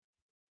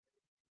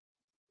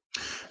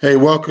Hey,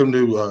 welcome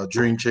to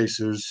Dream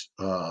Chasers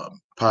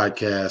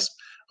podcast.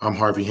 I'm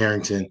Harvey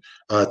Harrington.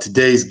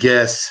 Today's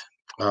guest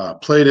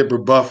played at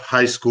Brebeuf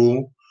High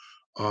School.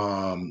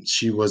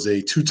 She was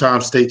a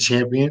two-time state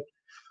champion,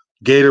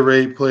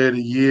 Gatorade Player of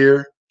the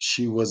Year.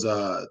 She was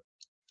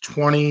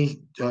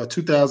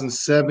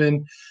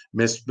 2007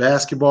 Miss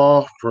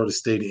Basketball for the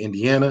state of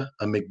Indiana,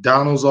 a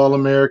McDonald's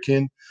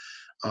All-American,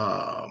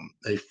 a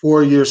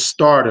four-year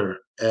starter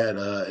at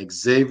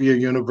Xavier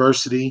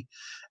University,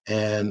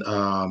 and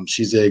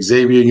she's a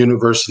Xavier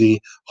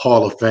University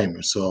Hall of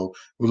Famer. So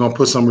we're gonna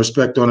put some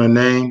respect on her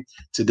name.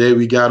 Today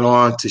we got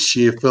on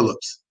Tashia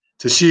Phillips.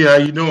 Tashia, how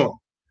you doing?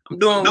 I'm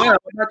doing well. How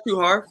about you,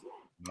 Harv?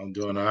 I'm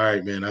doing all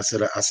right, man. I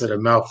said a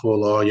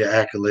mouthful of all your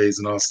accolades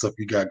and all the stuff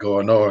you got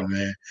going on,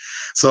 man.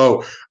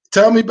 So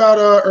tell me about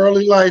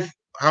early life.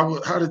 How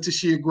did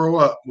Tashia grow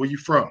up? Where you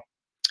from?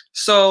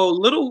 So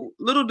little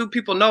do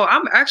people know,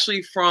 I'm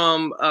actually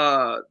from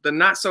the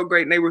not so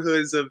great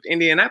neighborhoods of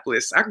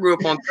Indianapolis. I grew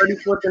up on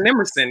 34th and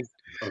Emerson.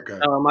 Okay.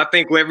 I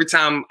think every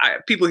time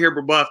people hear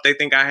Brebeuf, they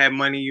think I had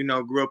money.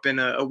 Grew up in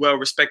a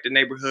well-respected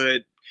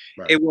neighborhood.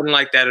 Right. It wasn't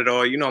like that at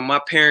all. My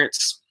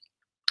parents,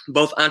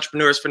 both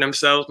entrepreneurs for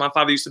themselves. My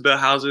father used to build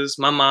houses.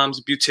 My mom's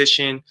a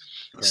beautician.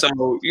 Right. So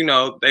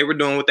they were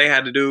doing what they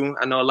had to do.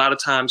 I know a lot of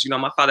times,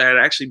 my father had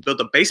actually built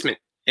a basement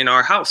in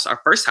our house,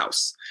 our first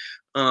house.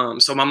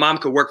 So my mom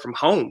could work from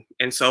home.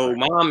 And so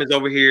my mom is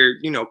over here,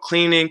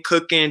 cleaning,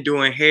 cooking,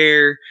 doing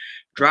hair,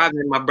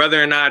 driving my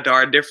brother and I to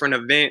our different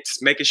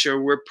events, making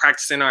sure we're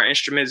practicing our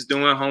instruments,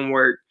 doing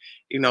homework,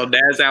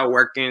 dad's out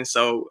working.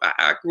 So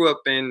I grew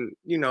up in,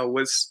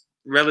 was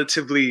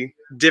relatively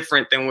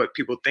different than what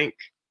people think.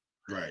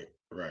 Right.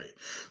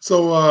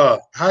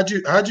 So how'd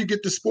you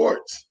get to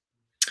sports?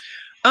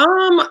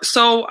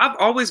 So I've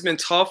always been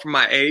tall for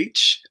my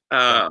age.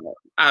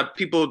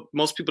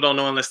 Most people don't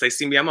know unless they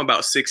see me. I'm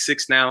about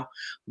 6'6" now,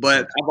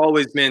 but I've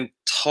always been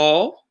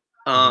tall.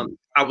 I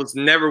was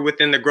never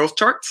within the growth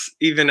charts,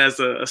 even as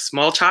a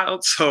small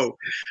child. So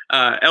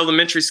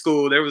elementary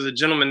school, there was a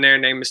gentleman there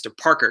named Mr.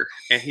 Parker,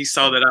 and he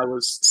saw that I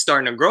was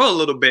starting to grow a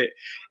little bit.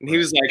 And he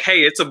was like,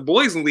 hey, it's a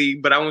boys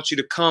league, but I want you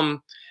to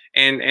come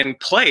and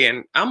play.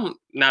 And I'm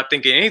not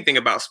thinking anything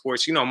about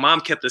sports. Mom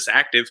kept us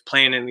active,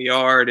 playing in the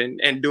yard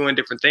and doing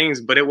different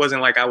things, but it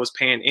wasn't like I was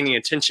paying any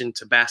attention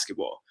to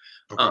basketball.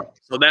 Okay.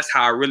 So that's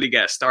how I really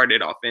got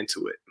started off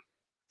into it.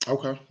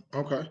 Okay.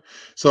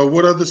 So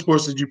what other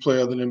sports did you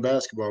play other than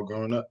basketball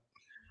growing up?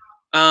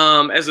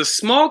 As a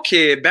small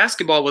kid,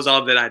 basketball was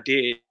all that I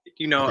did.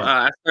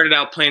 I started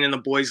out playing in the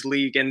boys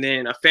league, and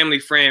then a family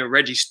friend,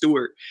 Reggie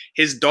Stewart,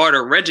 his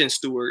daughter, Regin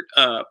Stewart,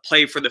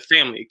 played for the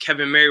family.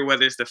 Kevin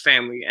Merriweather's the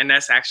family. And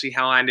that's actually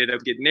how I ended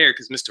up getting there,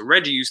 because Mr.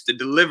 Reggie used to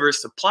deliver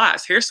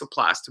hair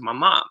supplies to my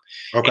mom.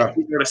 Okay. And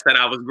he noticed that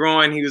I was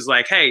growing. He was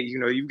like, hey,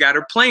 you've got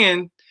her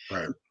playing.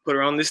 Right. Put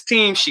her on this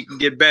team, she can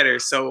get better.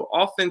 So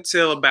off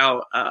until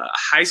about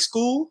high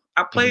school,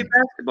 I played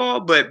basketball.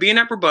 But being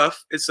at Brebeuf,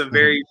 it's a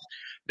very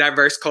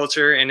diverse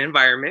culture and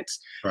environment.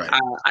 Right.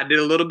 I did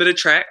a little bit of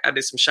track. I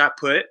did some shot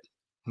put.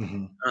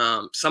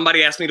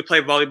 Somebody asked me to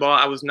play volleyball.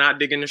 I was not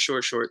digging the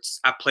short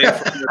shorts. I played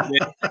for a little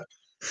bit,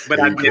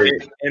 but I did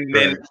it. And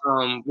then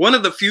one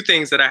of the few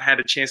things that I had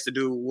a chance to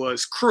do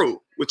was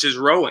crew, which is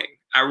rowing.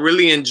 I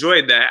really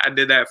enjoyed that. I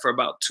did that for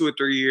about 2 or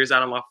 3 years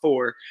out of my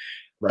 4.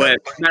 Right.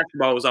 But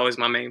basketball was always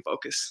my main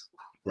focus.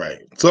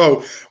 Right.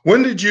 So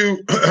when did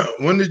you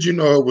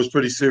know it was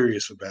pretty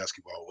serious for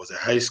basketball? Was it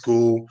high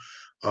school?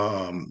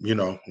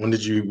 When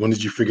did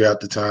you figure out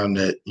the time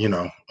that,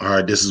 all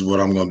right, this is what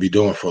I'm going to be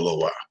doing for a little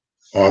while,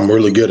 or I'm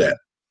really good at?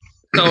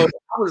 So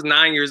I was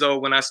 9 years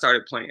old when I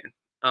started playing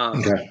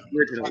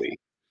originally.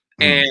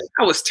 And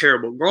I was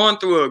terrible. Growing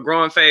through a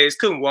growing phase,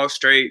 couldn't walk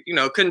straight,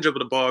 couldn't dribble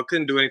the ball,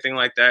 couldn't do anything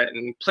like that.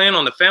 And playing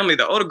on the family,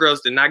 the older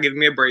girls did not give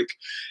me a break.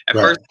 At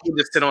first, we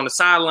just sit on the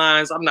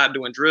sidelines. I'm not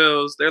doing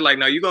drills. They're like,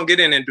 no, you're going to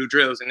get in and do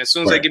drills. And as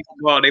soon as they get the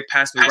ball, they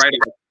pass me right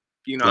over.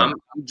 I'm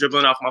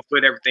dribbling off my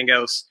foot, everything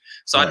else.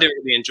 So I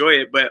didn't really enjoy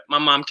it, but my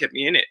mom kept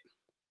me in it.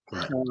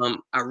 Right.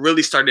 I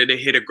really started to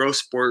hit a growth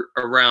spurt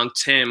around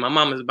 10. My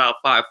mom is about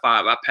 5'5".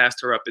 I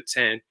passed her up at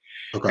 10.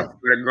 Okay. I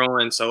started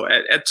growing. So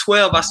at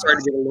 12, I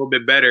started to get a little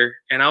bit better.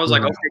 And I was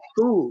like, okay,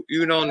 cool.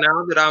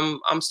 Now that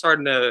I'm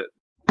starting to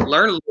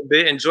learn a little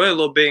bit, enjoy a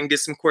little bit, and get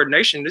some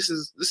coordination, this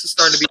is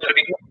starting to be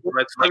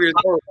at 12 years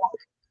old.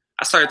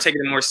 I started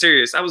taking it more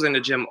serious. I was in the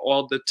gym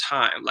all the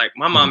time. Like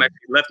my mom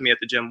actually left me at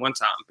the gym one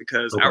time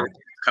because I refused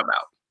to come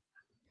out.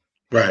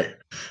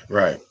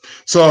 Right.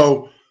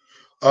 So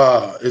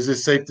is it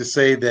safe to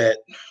say that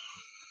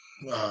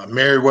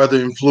Merriweather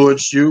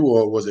influenced you,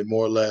 or was it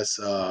more or less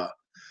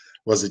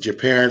was it your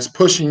parents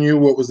pushing you?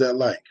 What was that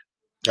like?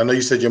 I know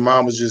you said your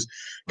mom was just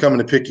coming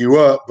to pick you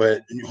up,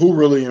 but who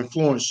really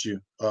influenced you?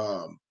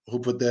 Who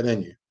put that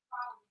in you?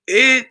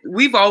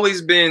 We've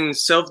always been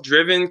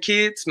self-driven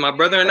kids, my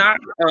brother and I.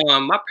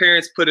 My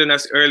parents put in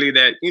us early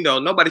that,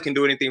 nobody can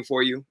do anything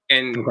for you.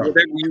 And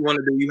whatever you want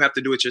to do, you have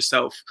to do it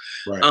yourself.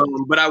 Right.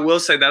 But I will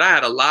say that I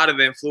had a lot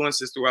of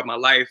influences throughout my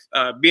life.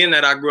 Being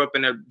that I grew up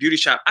in a beauty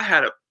shop, I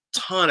had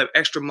ton of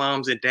extra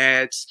moms and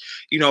dads,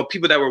 you know,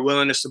 people that were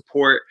willing to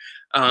support.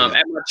 At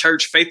my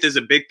church, faith is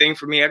a big thing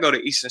for me. I go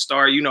to Eastern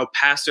Star, you know,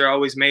 pastor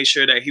always made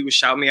sure that he would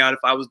shout me out if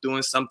I was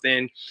doing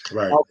something.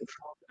 Right.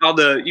 All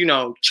the, you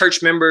know,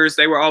 church members,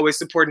 they were always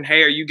supporting,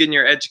 hey, are you getting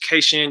your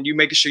education? You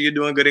making sure you're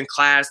doing good in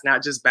class,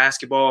 not just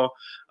basketball.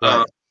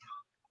 Right.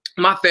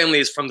 My family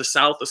is from the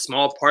South, a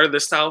small part of the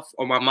South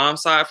on my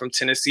mom's side from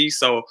Tennessee.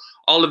 So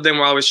all of them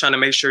were always trying to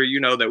make sure, you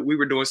know, that we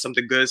were doing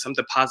something good,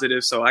 something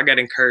positive. So I got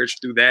encouraged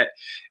through that.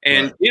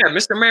 And yeah,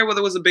 Mr.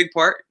 Merriweather was a big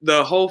part.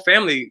 The whole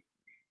family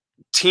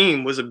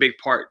team was a big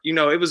part. You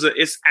know,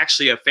 it's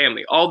actually a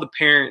family. All the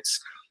parents,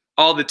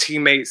 all the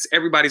teammates,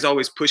 everybody's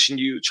always pushing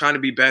you, trying to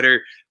be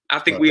better. I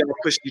think we all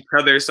pushed each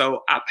other.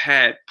 So I've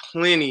had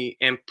plenty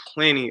and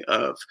plenty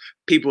of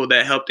people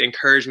that helped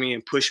encourage me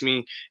and push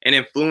me and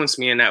influence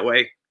me in that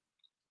way.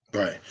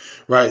 Right,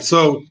 right.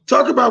 So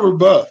talk about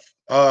Rebuff.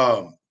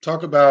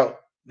 Talk about,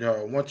 you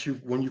know,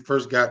 when you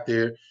first got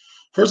there.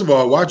 First of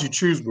all, why'd you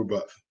choose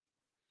Rebuff?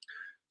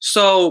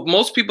 So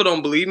most people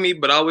don't believe me,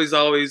 but I was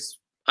always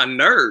a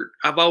nerd.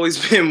 I've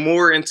always been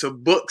more into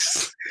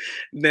books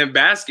than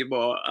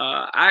basketball.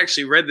 I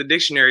actually read the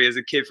dictionary as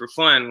a kid for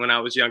fun when I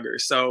was younger.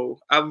 So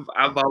I've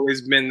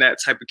always been that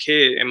type of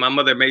kid. And my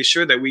mother made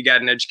sure that we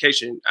got an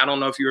education. I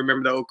don't know if you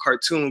remember the old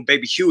cartoon,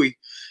 Baby Huey.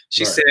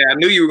 She said, I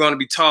knew you were going to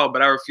be tall,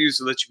 but I refused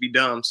to let you be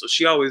dumb. So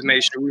she always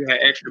made sure we had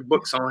extra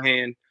books on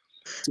hand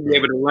to be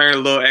able to learn a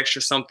little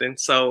extra something.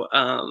 So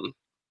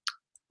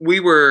we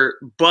were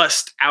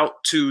bused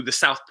out to the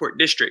Southport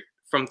district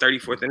from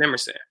 34th and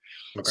Emerson.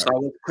 Okay. So I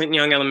went to Clinton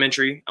Young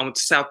Elementary. I went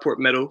to Southport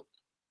Middle.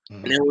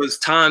 And it was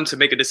time to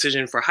make a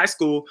decision for high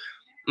school.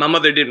 My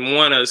mother didn't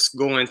want us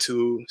going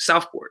to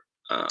Southport.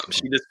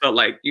 She just felt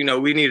like, you know,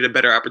 we needed a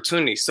better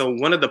opportunity. So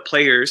one of the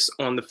players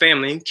on the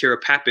family,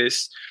 Kira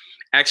Pappas,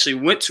 actually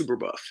went to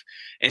Brebeuf,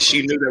 and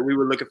she knew that we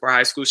were looking for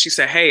high school. She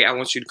said, hey, I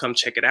want you to come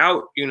check it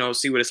out, you know,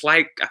 see what it's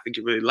like. I think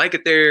you really like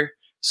it there.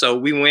 So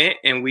we went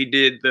and we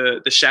did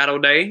the shadow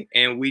day,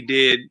 and we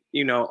did,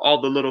 you know,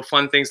 all the little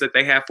fun things that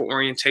they have for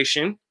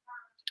orientation,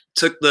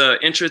 took the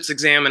entrance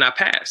exam, and I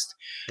passed.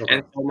 Okay.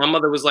 And so my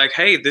mother was like,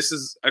 hey, this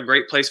is a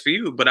great place for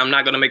you, but I'm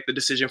not going to make the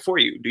decision for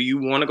you. Do you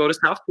want to go to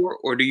Southport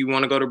or do you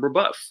want to go to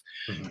Brebeuf?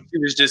 She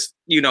was just,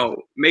 you know,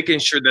 making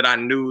sure that I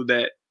knew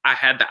that I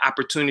had the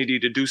opportunity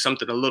to do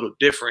something a little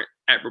different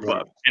at Brebeuf.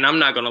 Right. And I'm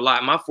not going to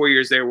lie, my 4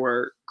 years there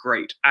were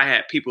great. I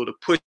had people to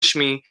push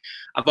me.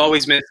 I've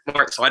always been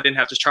smart, so I didn't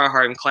have to try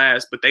hard in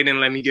class, but they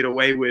didn't let me get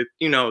away with,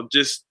 you know,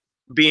 just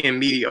being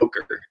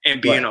mediocre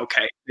and being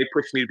okay. They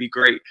pushed me to be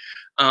great.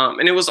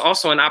 And it was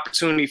also an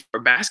opportunity for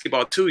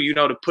basketball too, you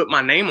know, to put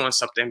my name on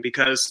something,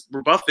 because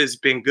Brebeuf has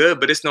been good,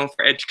 but it's known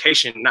for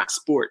education, not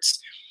sports.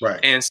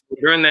 Right. And so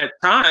during that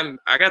time,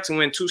 I got to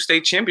win 2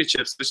 state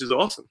championships, which is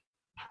awesome.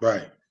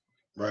 Right.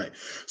 Right.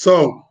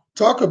 So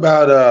talk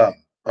about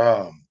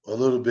a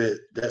little bit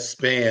that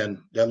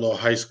span, that little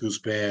high school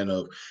span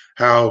of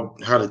how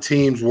the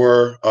teams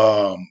were,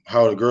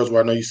 how the girls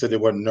were. I know you said they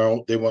weren't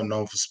known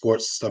for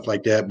sports and stuff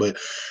like that, but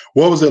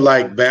what was it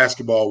like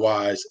basketball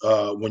wise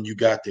when you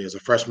got there as a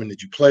freshman?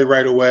 Did you play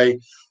right away?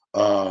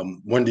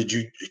 When did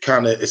you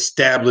kind of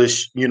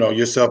establish, you know,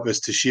 yourself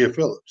as Tashia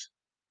Phillips?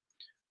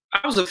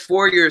 I was a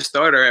 4-year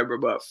starter at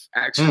Brebeuf,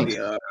 actually.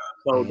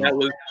 So that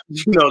was,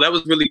 you know, that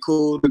was really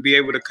cool to be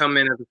able to come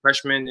in as a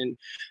freshman and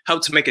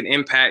help to make an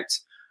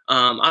impact.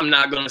 I'm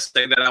not going to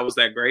say that I was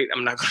that great.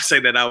 I'm not going to say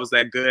that I was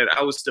that good.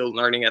 I was still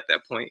learning at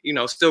that point, you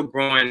know, still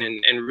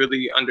growing and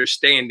really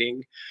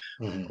understanding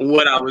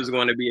what I was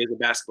going to be as a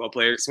basketball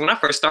player. So when I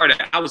first started,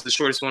 I was the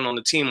shortest one on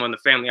the team, on the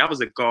family. I was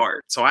a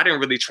guard. So I didn't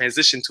really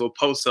transition to a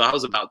post. So I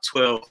was about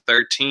 12,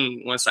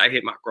 13 once I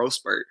hit my growth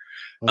spurt.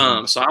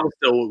 So I was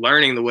still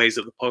learning the ways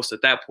of the post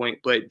at that point,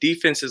 but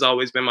defense has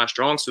always been my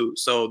strong suit.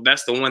 So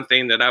that's the one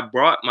thing that I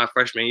brought my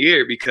freshman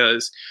year,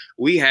 because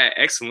we had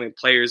excellent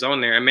players on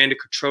there. Amanda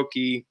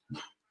Katroki,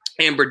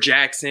 Amber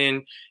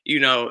Jackson, you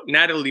know,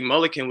 Natalie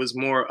Mulliken was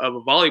more of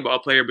a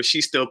volleyball player, but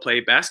she still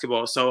played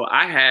basketball. So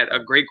I had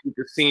a great group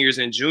of seniors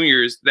and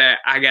juniors that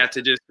I got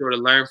to just sort of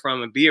learn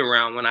from and be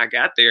around when I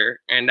got there.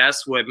 And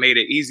that's what made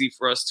it easy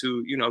for us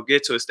to, you know,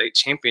 get to a state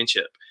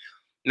championship.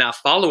 Now,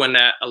 following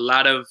that, a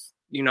lot of,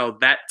 you know,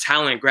 that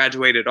talent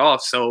graduated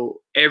off.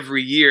 So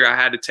every year I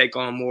had to take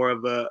on more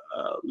of a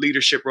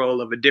leadership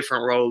role, of a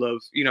different role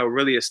of, you know,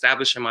 really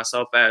establishing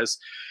myself as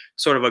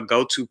sort of a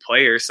go-to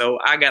player. So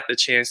I got the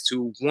chance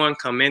to, one,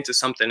 come into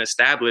something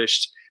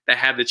established that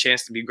had the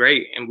chance to be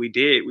great. And we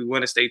did. We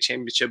won a state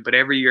championship. But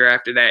every year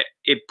after that,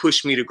 it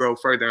pushed me to grow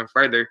further and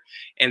further.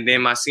 And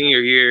then my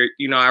senior year,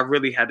 you know, I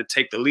really had to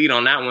take the lead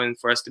on that one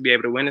for us to be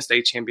able to win a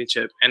state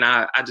championship. And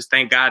I just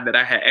thank God that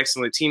I had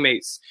excellent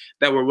teammates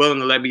that were willing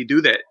to let me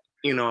do that,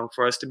 you know,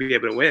 for us to be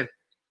able to win.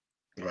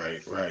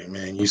 Right,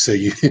 man. You say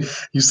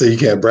you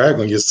can't brag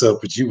on yourself,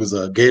 but you was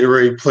a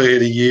Gatorade Player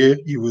of the Year.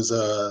 You was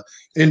a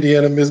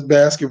Indiana Miss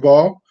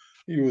Basketball.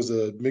 You was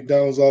a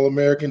McDonald's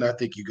All-American. I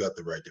think you got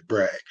the right to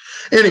brag.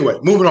 Anyway,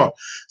 moving on.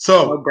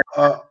 So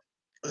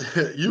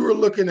you were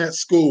looking at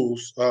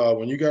schools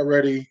when you got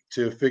ready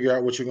to figure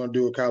out what you're going to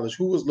do at college.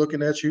 Who was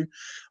looking at you?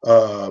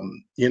 How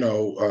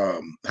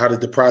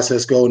did the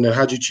process go, and then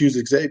how'd you choose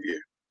Xavier?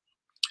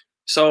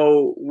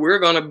 So we're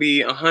gonna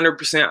be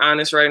 100%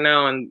 honest right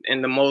now, and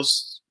in the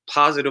most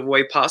positive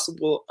way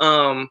possible.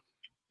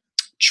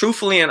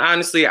 Truthfully and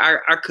honestly, I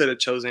could have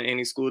chosen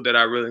any school that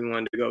I really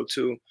wanted to go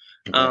to.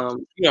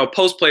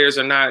 Post players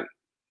are not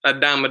a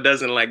dime a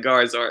dozen like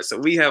guards are, so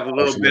we have a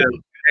little bit of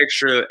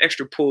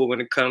extra pull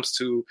when it comes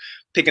to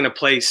picking a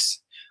place,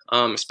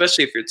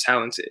 especially if you're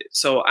talented.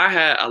 So I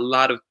had a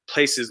lot of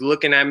places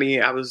looking at me.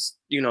 I was,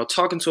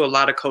 talking to a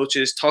lot of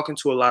coaches, talking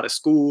to a lot of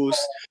schools.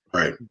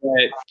 Right.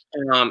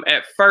 But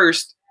at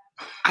first,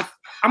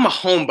 I'm a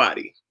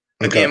homebody.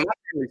 Okay. Again, my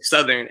family's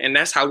Southern, and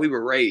that's how we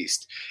were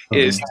raised,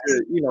 is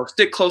to,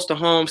 stick close to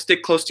home,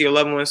 stick close to your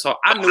loved ones. So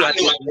I knew I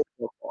didn't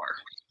go far.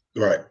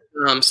 Right.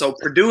 So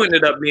Purdue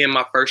ended up being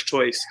my first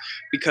choice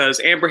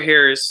because Amber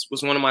Harris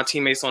was one of my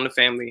teammates on the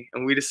family,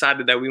 and we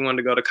decided that we wanted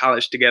to go to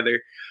college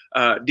together.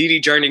 Dee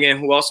Dee Jernigan,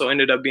 who also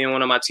ended up being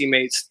one of my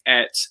teammates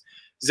at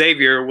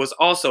Xavier, was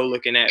also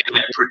looking at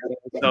me.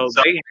 So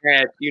they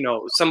had,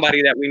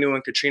 somebody that we knew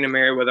in Katrina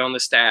Merriweather on the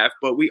staff,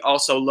 but we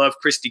also loved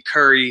Christy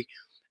Curry.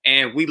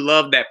 And we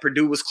loved that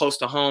Purdue was close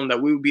to home,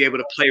 that we would be able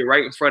to play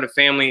right in front of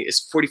family. It's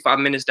 45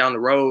 minutes down the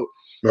road.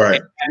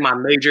 Right. My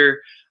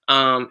major.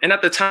 And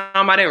at the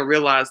time, I didn't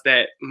realize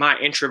that my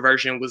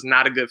introversion was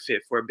not a good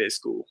fit for a big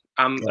school.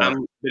 I'm a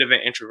bit of an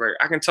introvert.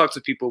 I can talk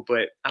to people,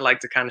 but I like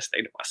to kind of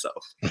stay to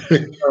myself.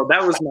 So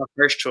that was my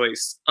first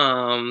choice.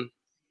 And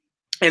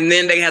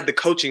then they had the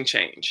coaching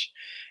change.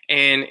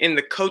 And in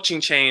the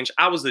coaching change,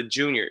 I was a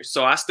junior.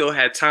 So I still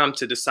had time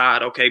to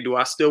decide, okay, do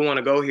I still want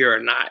to go here or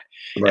not?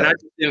 Right. And I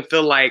just didn't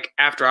feel like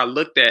after I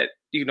looked at,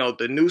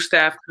 the new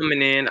staff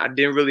coming in, I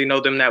didn't really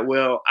know them that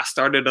well. I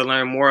started to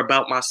learn more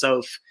about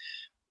myself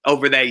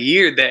over that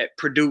year that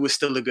Purdue was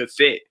still a good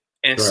fit.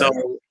 And right.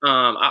 So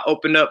I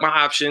opened up my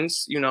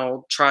options,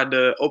 tried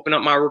to open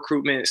up my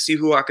recruitment, see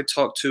who I could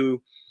talk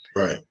to.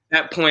 Right. At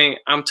that point,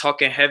 I'm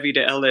talking heavy to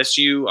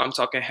LSU. I'm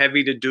talking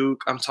heavy to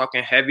Duke. I'm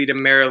talking heavy to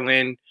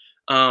Maryland.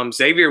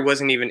 Xavier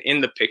wasn't even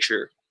in the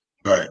picture,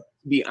 right?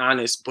 To be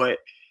honest, but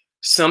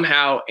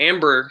somehow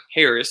Amber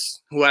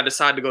Harris, who I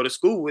decided to go to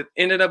school with,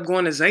 ended up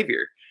going to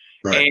Xavier.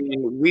 Right.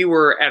 And we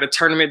were at a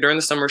tournament during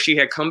the summer. She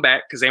had come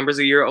back because Amber's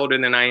a year older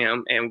than I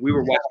am, and we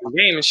were watching the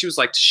game. And she was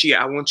like,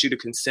 "I want you to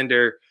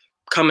consider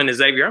coming to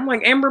Xavier." I'm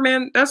like, "Amber,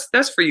 man,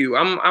 that's for you.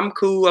 I'm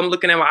cool. I'm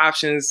looking at my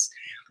options.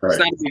 Right. It's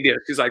not a big deal."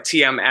 She's like,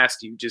 "T, I'm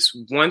asking you just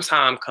one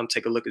time, come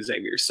take a look at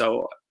Xavier."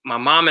 So my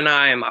mom and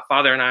I and my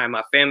father and I and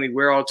my family,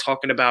 we're all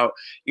talking about,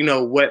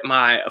 what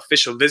my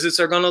official visits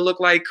are going to look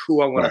like,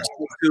 who I want to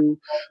talk to.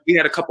 We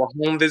had a couple of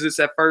home visits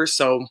at first.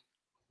 So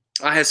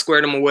I had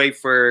squared them away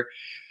for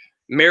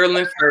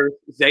Maryland first,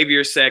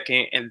 Xavier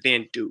second, and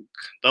then Duke.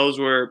 Those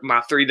were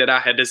my three that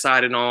I had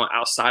decided on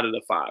outside of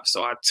the five.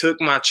 So I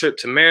took my trip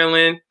to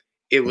Maryland.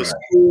 It was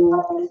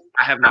cool.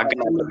 I have my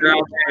godmother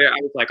out there. I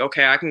was like,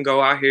 okay, I can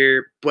go out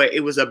here, but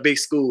it was a big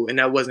school, and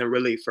that wasn't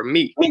really for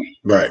me.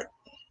 Right.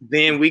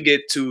 Then we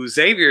get to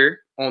Xavier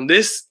on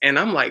this, and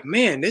I'm like,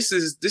 man, this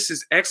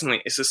is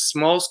excellent. It's a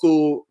small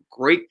school,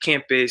 great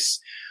campus.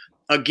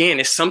 Again,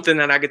 it's something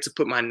that I get to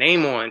put my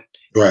name on.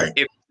 Right.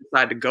 If I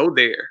decide to go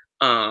there.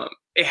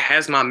 It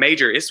has my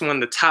major. It's one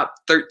of the top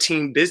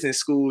 13 business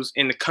schools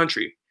in the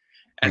country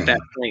at that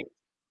point.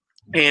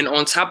 And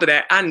on top of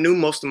that, I knew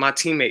most of my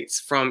teammates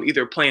from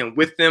either playing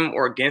with them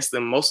or against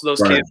them. Most of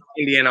those kids,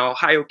 Indiana,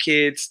 Ohio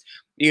kids,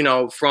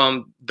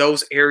 from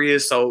those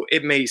areas. So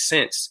it made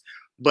sense.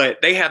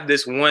 But they have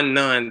this one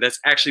nun that's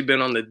actually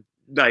been on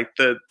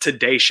the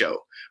Today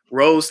Show,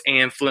 Rose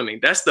Ann Fleming.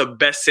 That's the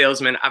best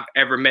salesman I've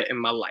ever met in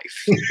my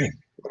life.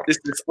 This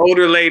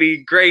older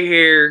lady, gray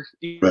hair,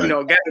 got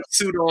a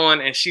suit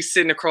on, and she's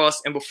sitting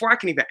across. And before I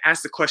can even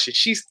ask the question,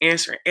 she's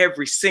answering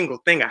every single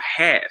thing I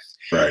have.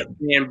 Right.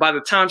 And by the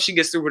time she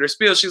gets through with her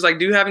spiel, she's like,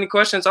 "Do you have any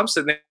questions?" I'm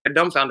sitting there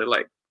dumbfounded,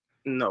 like,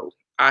 "No,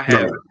 I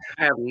have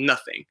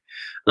nothing."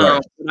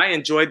 Right. I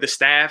enjoyed the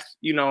staff.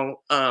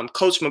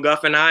 Coach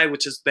McGuff and I,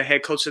 which is the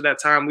head coach at that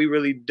time, we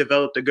really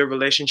developed a good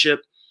relationship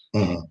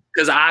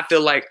because I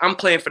feel like I'm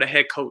playing for the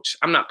head coach.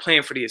 I'm not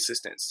playing for the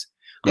assistants.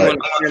 I'm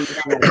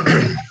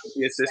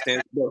the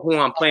assistant, but who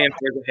I'm playing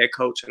for is the head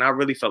coach, and I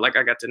really felt like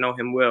I got to know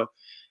him well.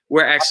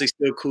 We're actually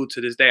still cool to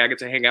this day. I get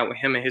to hang out with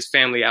him and his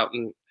family out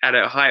at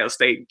Ohio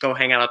State, go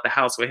hang out at the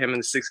house with him and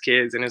the 6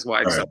 kids and his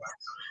wife. Right. So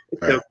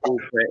it's still cool.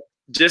 But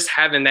just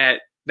having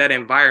that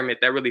environment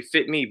that really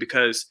fit me,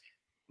 because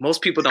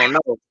most people don't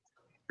know.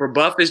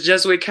 Brebeuf is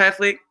Jesuit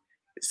Catholic.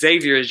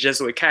 Xavier is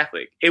Jesuit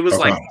Catholic. It was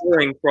like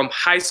going from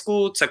high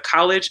school to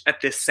college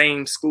at the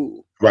same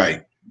school.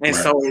 Right. And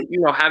so,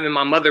 having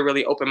my mother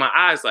really open my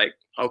eyes, like,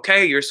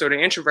 okay, you're sort of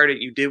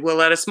introverted. You did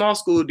well at a small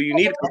school. Do you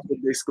need to go to a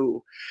big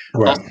school?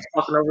 Right. Also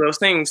talking over those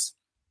things,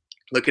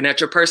 looking at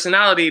your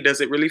personality.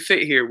 Does it really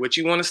fit here? What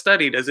you want to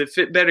study? Does it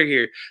fit better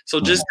here? So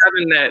just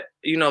having that,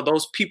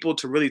 those people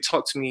to really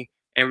talk to me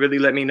and really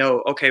let me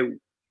know, okay,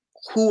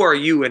 who are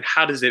you and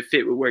how does it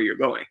fit with where you're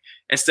going,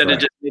 instead of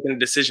Right. just making a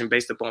decision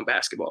based upon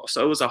basketball.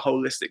 So it was a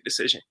holistic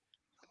decision.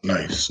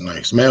 Nice,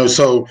 man.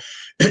 So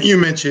you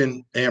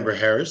mentioned Amber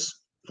Harris.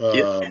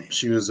 Yeah.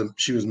 She was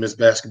Miss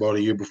Basketball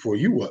the year before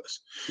you was.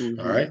 Mm-hmm.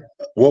 All right.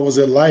 What was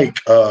it like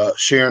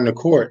sharing the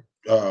court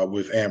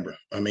with Amber?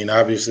 I mean,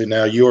 obviously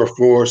now you're a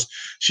force,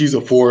 she's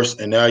a force,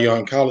 and now you're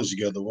in college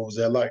together. What was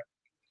that like?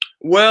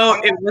 Well,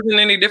 it wasn't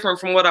any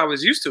different from what I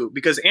was used to,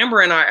 because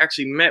Amber and I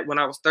actually met when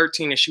I was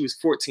 13 and she was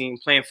 14,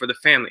 playing for the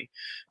family.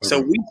 So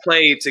we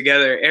played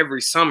together every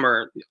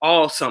summer,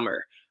 all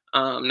summer.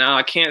 Now,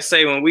 I can't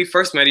say when we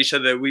first met each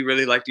other we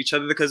really liked each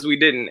other, because we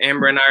didn't.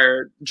 Amber and I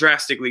are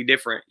drastically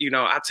different. You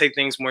know, I take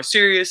things more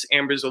serious.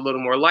 Amber's a little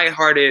more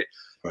lighthearted.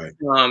 Right.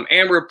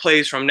 Amber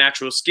plays from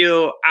natural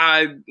skill.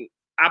 I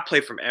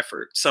play from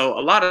effort. So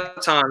a lot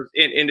of times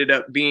it ended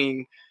up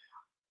being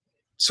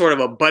sort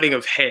of a butting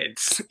of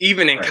heads.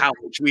 Even in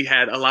college, we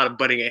had a lot of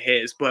butting of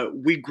heads, but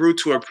we grew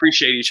to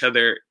appreciate each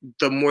other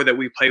the more that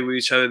we played with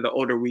each other, the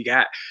older we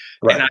got.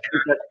 Right. And I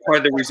think that's part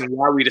of the reason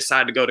why we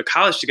decided to go to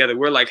college together.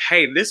 We're like,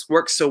 hey, this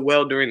works so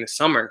well during the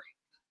summer.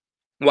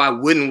 Why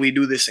wouldn't we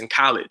do this in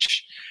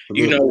college?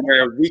 You know,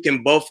 where we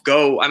can both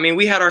go. I mean,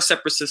 we had our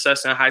separate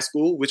success in high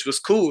school, which was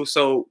cool.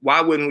 So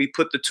why wouldn't we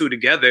put the two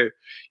together,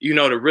 you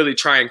know, to really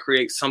try and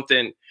create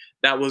something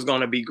that was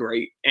going to be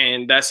great?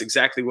 And that's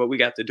exactly what we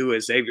got to do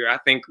at Xavier. I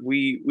think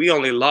we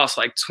only lost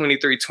like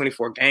 23,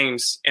 24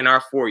 games in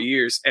our 4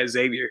 years at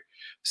Xavier.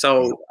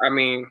 So, I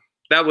mean,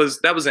 that was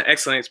an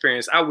excellent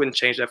experience. I wouldn't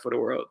change that for the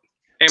world.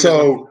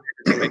 So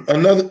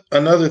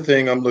another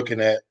thing I'm looking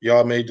at,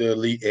 y'all made the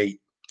Elite Eight.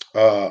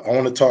 I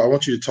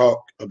want you to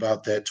talk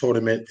about that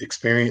tournament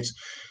experience.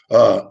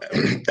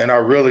 And I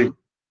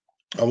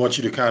want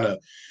you to kind of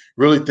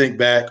really think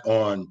back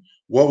on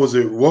what was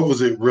it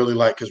really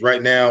like? Because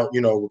right now,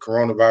 you know, with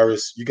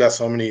coronavirus, you got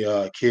so many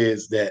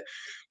kids that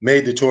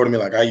made the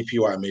tournament, like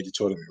IUPUI made the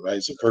tournament, right?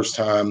 It's the first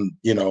time,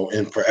 you know,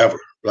 in forever.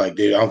 Like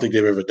I don't think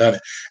they've ever done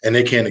it, and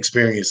they can't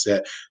experience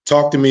that.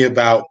 Talk to me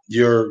about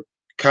your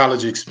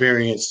college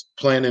experience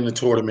playing in the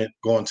tournament,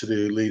 going to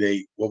the Elite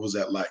Eight. What was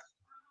that like?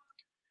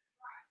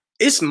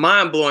 It's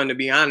mind-blowing, to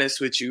be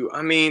honest with you.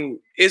 I mean,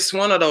 it's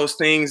one of those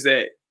things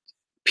that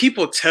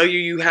people tell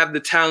you have the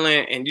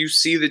talent and you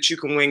see that you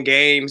can win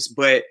games,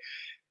 but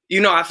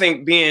you know, I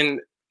think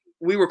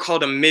we were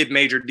called a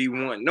mid-major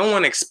D1. No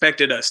one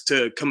expected us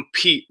to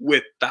compete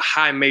with the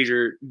high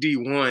major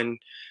D1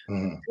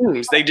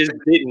 teams. They just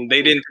didn't.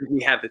 They didn't think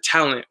we had the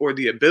talent or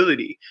the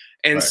ability.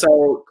 And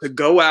so to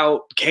go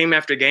out game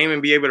after game and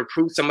be able to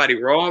prove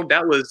somebody wrong,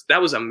 that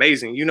was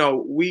amazing. You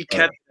know, we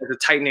kept as a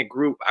tight-knit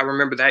group. I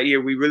remember that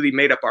year we really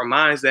made up our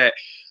minds that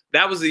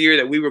was the year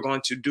that we were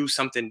going to do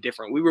something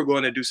different. We were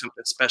going to do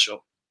something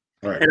special.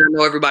 Right. And I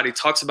know everybody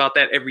talks about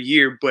that every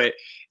year, but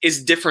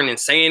it's different in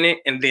saying it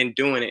and then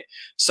doing it.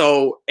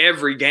 So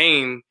every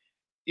game,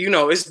 you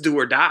know, it's do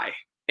or die.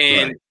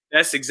 And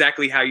that's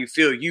exactly how you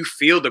feel. You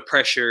feel the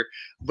pressure,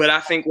 but I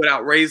think what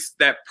outweighs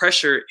that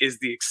pressure is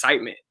the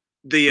excitement,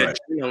 the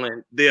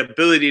adrenaline, the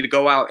ability to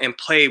go out and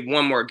play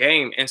one more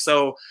game. And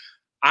so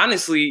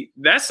honestly,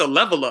 that's a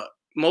level up.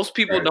 Most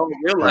people don't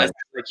realize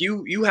that. Like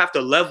you have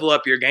to level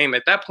up your game.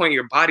 At that point,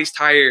 your body's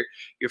tired,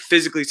 you're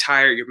physically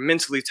tired, you're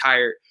mentally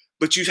tired,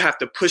 but you have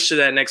to push to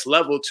that next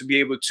level to be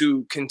able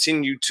to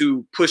continue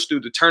to push through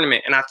the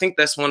tournament. And I think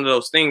that's one of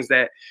those things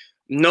that,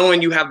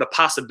 knowing you have the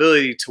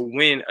possibility to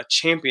win a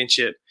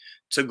championship,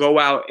 to go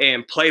out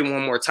and play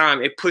one more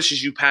time, it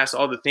pushes you past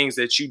all the things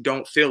that you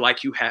don't feel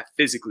like you have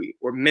physically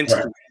or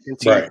mentally to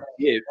continue to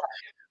give.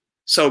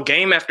 So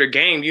game after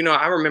game, you know,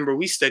 I remember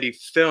we studied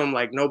film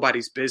like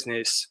nobody's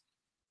business.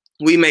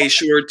 We made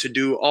sure to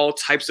do all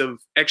types of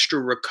extra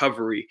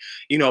recovery,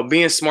 you know,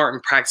 being smart in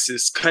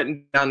practices,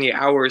 cutting down the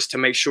hours to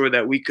make sure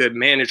that we could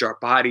manage our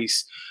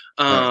bodies.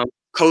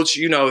 Coach,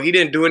 you know, he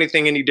didn't do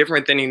anything any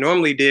different than he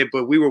normally did,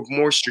 but we were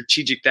more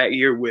strategic that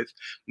year with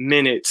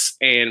minutes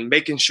and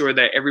making sure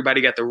that everybody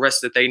got the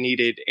rest that they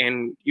needed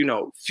and, you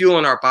know,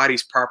 fueling our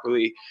bodies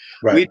properly.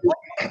 We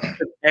did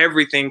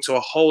everything to a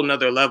whole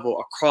nother level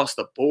across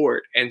the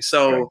board. And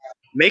so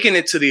making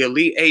it to the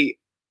Elite Eight,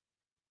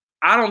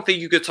 I don't think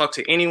you could talk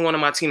to any one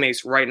of my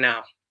teammates right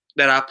now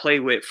that I played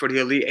with for the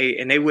Elite Eight,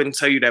 and they wouldn't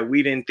tell you that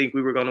we didn't think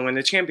we were going to win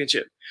the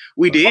championship.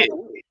 We did.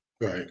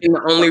 And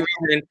the only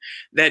reason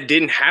that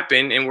didn't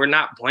happen, and we're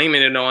not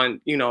blaming it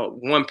on, you know,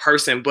 one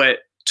person, but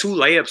 2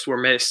 layups were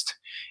missed.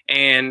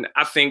 And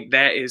I think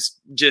that is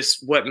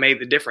just what made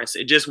the difference.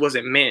 It just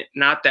wasn't meant.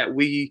 Not that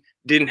we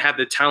didn't have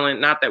the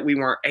talent, not that we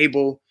weren't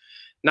able,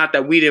 not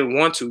that we didn't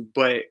want to,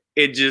 but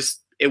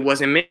it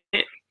wasn't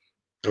meant.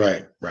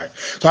 Right.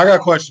 So I got a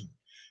question.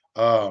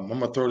 I'm going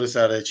to throw this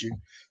out at you.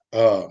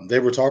 They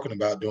were talking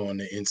about doing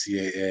the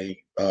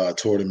NCAA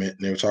tournament,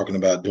 and they were talking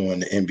about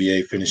doing the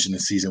NBA, finishing the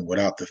season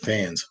without the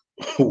fans.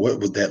 What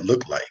would that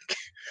look like?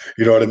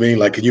 You know what I mean?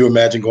 Like, can you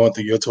imagine going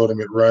through your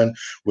tournament run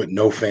with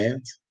no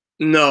fans?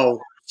 No.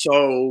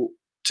 So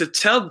to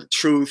tell the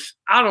truth,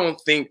 I don't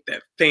think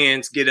that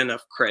fans get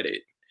enough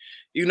credit.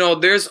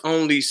 there's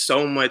only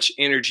so much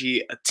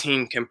energy a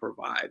team can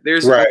provide.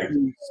 There's Right.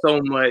 only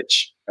so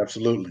much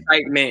Absolutely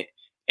excitement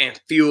and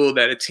fuel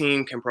that a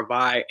team can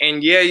provide.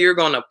 And yeah, you're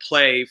going to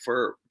play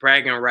for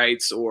bragging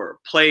rights or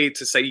play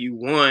to say you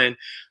won,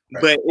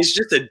 but it's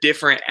just a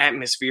different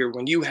atmosphere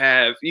when you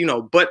have,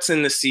 butts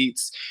in the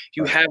seats,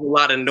 you have a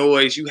lot of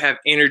noise, you have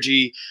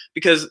energy,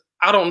 because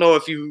I don't know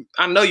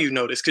I know you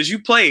know this because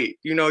you played,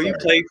 you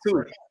played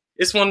too.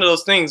 It's one of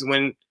those things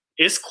when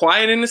it's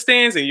quiet in the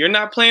stands and you're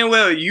not playing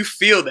well, you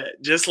feel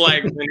that. Just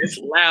like when it's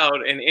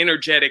loud and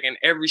energetic and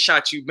every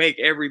shot you make,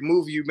 every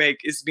move you make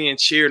is being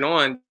cheered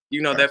on,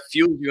 that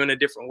fuels you in a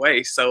different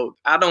way. So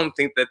I don't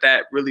think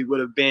that really would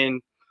have been,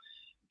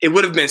 it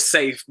would have been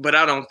safe, but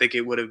I don't think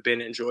it would have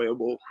been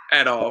enjoyable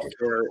at all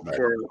for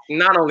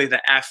not only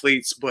the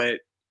athletes,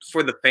 but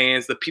for the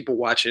fans, the people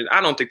watching.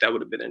 I don't think that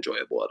would have been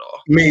enjoyable at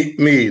all. Me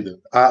either.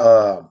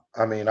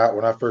 I mean,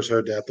 when I first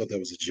heard that, I thought that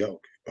was a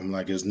joke. I'm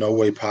like, there's no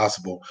way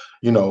possible.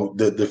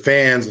 The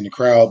fans and the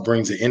crowd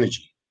brings the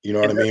energy. You know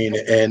what I mean?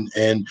 And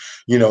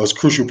it's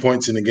crucial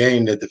points in the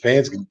game that the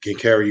fans can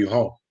carry you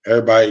home.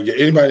 Anybody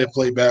that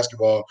played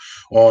basketball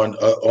on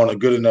a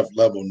good enough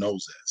level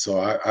knows that.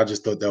 So I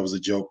just thought that was a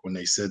joke when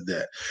they said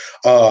that.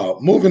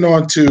 Moving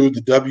on to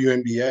the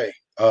WNBA.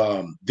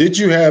 Did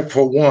you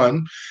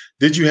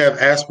have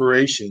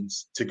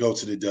aspirations to go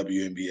to the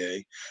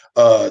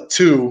WNBA?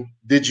 Two,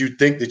 did you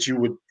think that you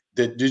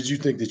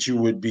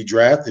would be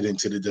drafted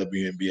into the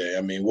WNBA?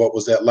 I mean, what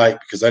was that like?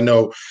 Because I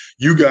know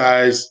you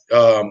guys,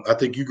 I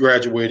think you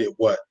graduated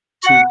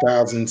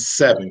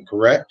 2007,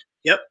 correct?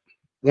 Yep.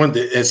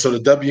 And so the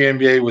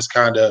WNBA was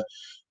kind of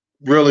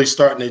really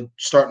starting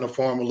to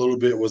form a little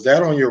bit. Was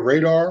that on your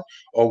radar,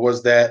 or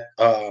was that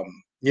I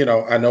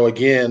know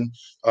again,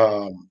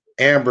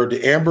 Amber,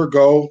 did Amber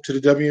go to the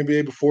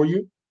WNBA before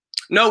you?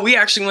 No, we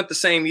actually went the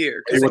same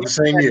year. You went the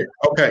same year.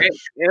 Okay.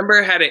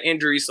 Amber had an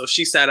injury, so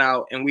she sat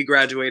out, and we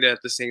graduated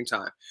at the same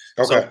time.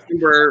 Okay. So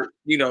Amber,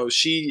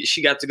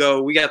 she got to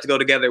go. We got to go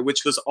together,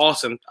 which was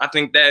awesome. I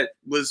think that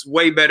was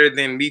way better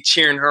than me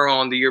cheering her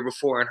on the year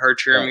before and her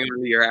cheering me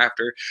on the year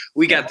after.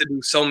 We got to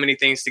do so many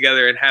things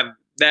together, and have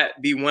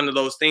that be one of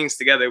those things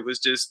together was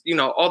just,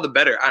 all the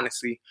better,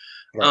 honestly.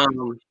 Right.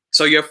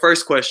 So your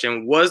first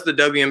question, was the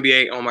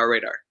WNBA on my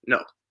radar?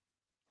 No.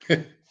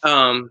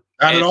 Not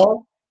at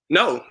all?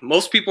 No,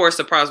 most people are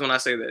surprised when I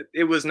say that.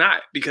 It was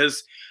not,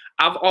 because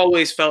I've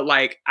always felt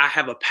like I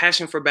have a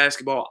passion for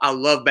basketball. I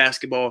love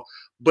basketball,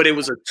 but it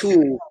was a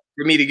tool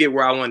for me to get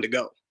where I wanted to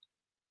go.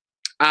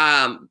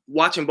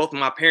 Watching both of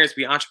my parents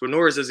be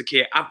entrepreneurs as a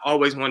kid, I've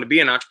always wanted to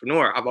be an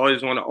entrepreneur. I've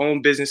always wanted to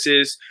own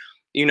businesses,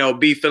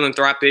 be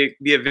philanthropic,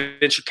 be a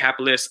venture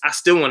capitalist. I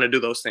still want to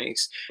do those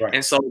things. Right.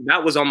 And so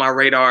that was on my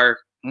radar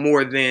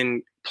more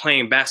than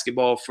playing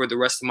basketball for the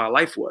rest of my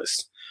life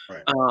was.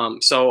 Right.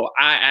 So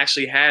I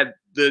actually had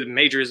the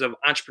majors of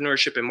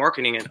entrepreneurship and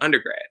marketing in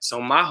undergrad. So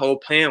my whole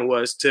plan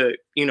was to,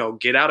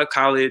 get out of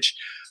college,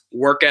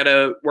 work at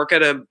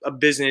a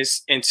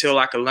business until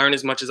I could learn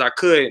as much as I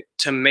could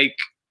to make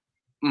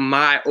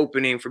my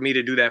opening for me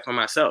to do that for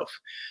myself.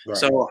 Right.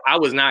 So I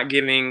was not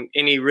giving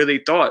any really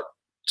thought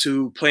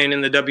to playing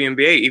in the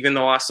WNBA, even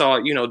though I saw,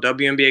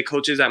 WNBA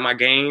coaches at my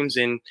games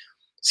and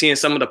seeing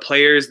some of the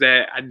players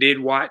that I did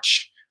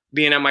watch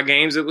being at my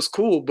games. It was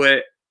cool,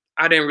 but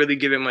I didn't really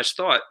give it much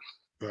thought.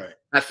 Right.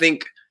 I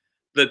think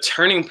the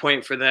turning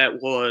point for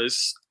that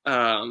was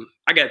I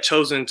got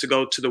chosen to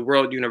go to the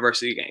World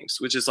University Games,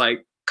 which is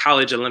like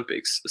college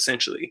Olympics,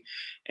 essentially.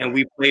 And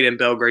we played in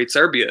Belgrade,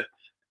 Serbia.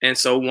 And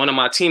so one of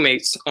my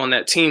teammates on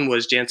that team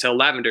was Jantel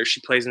Lavender.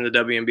 She plays in the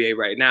WNBA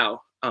right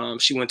now.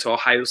 She went to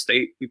Ohio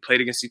State. We played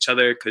against each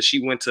other because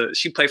she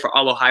played for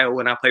All Ohio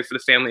when I played for the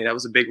family. That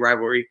was a big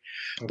rivalry.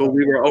 Okay. But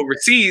we were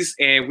overseas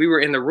and we were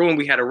in the room.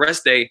 We had a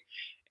rest day.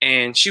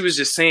 And she was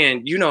just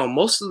saying,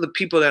 most of the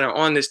people that are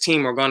on this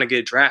team are going to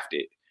get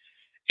drafted.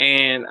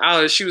 And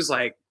she was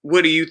like,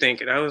 what do you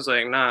think? And I was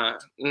like, nah.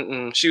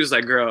 She was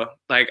like, girl,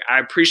 like, I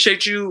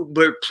appreciate you,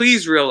 but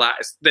please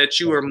realize that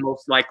you are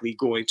most likely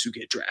going to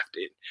get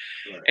drafted.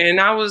 Right. And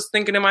I was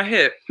thinking in my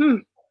head,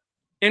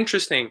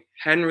 interesting.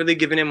 Hadn't really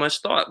given it much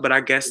thought, but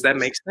I guess that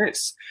makes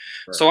sense.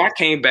 Right. So I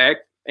came back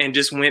and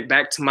just went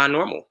back to my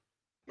normal.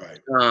 Right.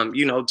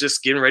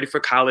 Just getting ready for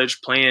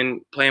college,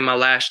 playing my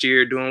last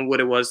year, doing what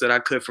it was that I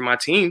could for my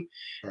team.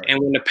 Right. And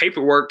when the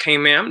paperwork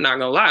came in, I'm not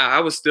gonna lie, I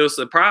was still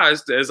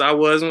surprised as I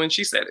was when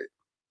she said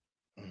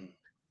it.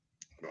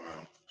 Mm-hmm.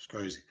 Wow, it's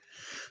crazy.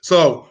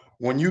 So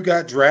when you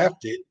got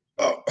drafted,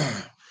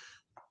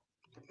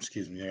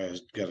 excuse me, I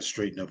got to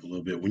straighten up a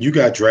little bit. When you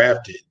got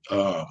drafted,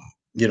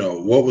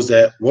 what was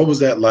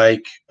that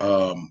like?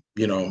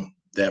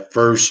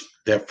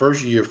 That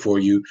first year for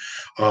you,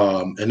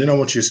 and then I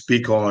want you to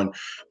speak on.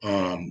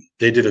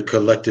 They did a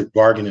collective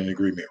bargaining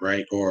agreement,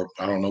 right? Or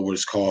I don't know what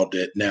it's called.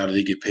 That now that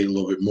they get paid a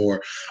little bit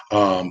more.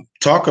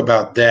 Talk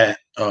about that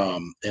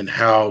and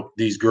how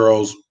these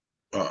girls,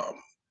 how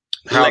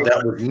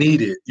that was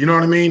needed. You know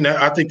what I mean?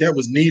 I think that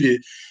was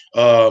needed.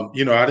 I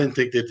didn't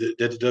think that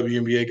the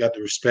WNBA got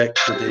the respect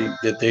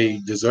that they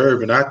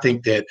deserve, and I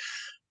think that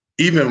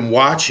even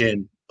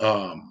watching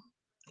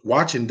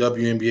watching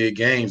WNBA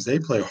games, they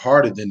play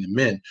harder than the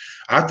men.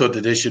 I thought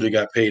that they should have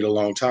got paid a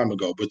long time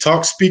ago. But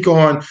speak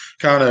on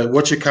kind of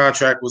what your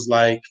contract was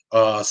like.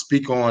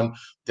 Speak on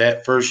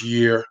that first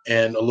year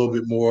and a little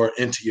bit more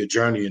into your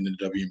journey in the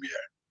WNBA.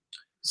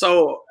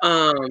 So,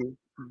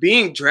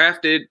 being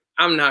drafted,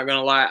 I'm not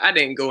gonna lie, I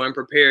didn't go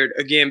unprepared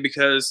again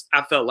because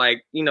I felt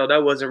like,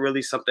 that wasn't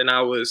really something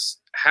I was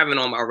having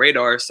on my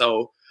radar.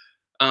 So,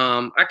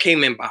 I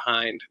came in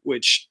behind,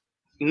 which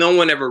no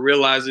one ever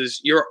realizes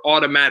you're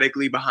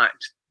automatically behind.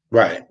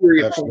 Right.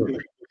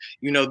 Absolutely.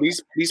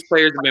 These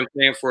players have been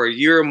playing for a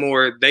year or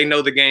more. They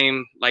know the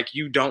game like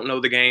you don't know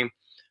the game.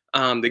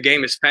 The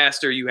game is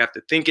faster. You have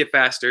to think it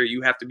faster.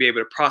 You have to be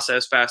able to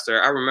process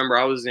faster. I remember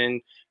I was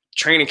in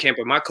training camp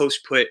and my coach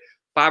put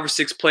 5 or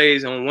 6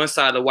 plays on one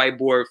side of the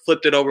whiteboard,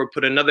 flipped it over,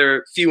 put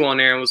another few on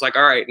there, and was like,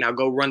 all right, now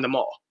go run them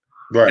all.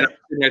 Right. And I'm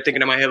sitting there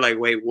thinking in my head, like,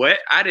 wait, what?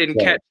 I didn't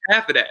catch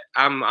half of that.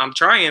 I'm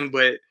trying,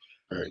 but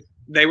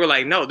they were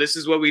like, no, this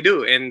is what we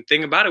do. And the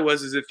thing about it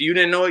was if you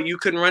didn't know it, you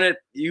couldn't run it.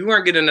 You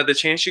weren't getting another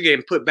chance. You're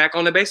getting put back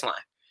on the baseline.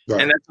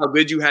 Right. And that's how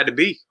good you had to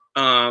be.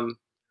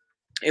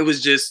 It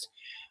was just,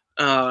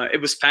 it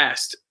was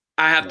fast.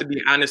 I have to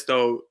be honest,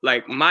 though.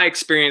 Like, my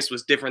experience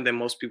was different than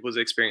most people's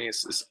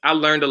experiences. I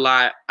learned a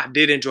lot. I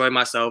did enjoy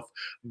myself.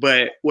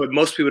 But what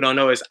most people don't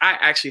know is I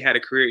actually had a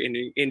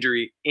career-ending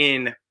injury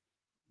in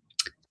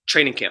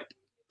training camp.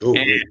 And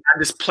I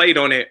just played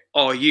on it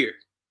all year.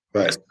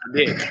 Right. That's what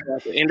I did.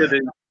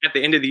 At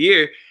the end of the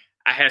year,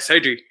 I had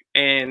surgery.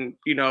 And,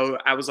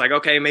 I was like,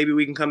 okay, maybe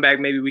we can come back.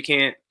 Maybe we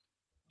can't.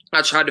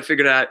 I tried to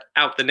figure that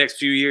out the next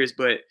few years,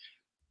 but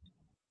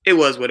it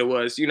was what it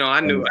was. I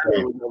knew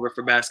it was over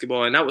for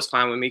basketball, and that was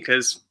fine with me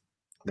because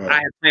I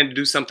had planned to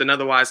do something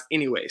otherwise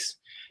anyways,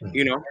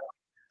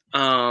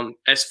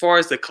 As far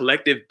as the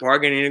collective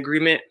bargaining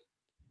agreement,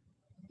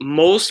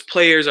 most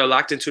players are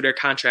locked into their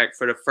contract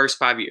for the first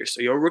 5 years.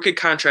 So your rookie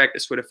contract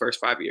is for the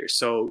first 5 years.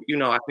 So,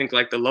 I think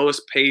like the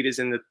lowest paid is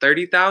in the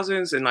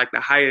 30,000s and like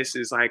the highest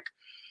is like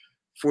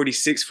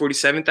 46,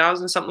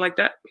 47,000, something like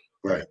that.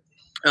 Right.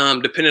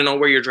 Depending on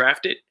where you're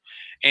drafted.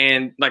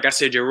 And like I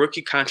said, your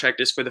rookie contract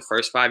is for the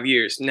first 5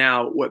 years.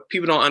 Now, what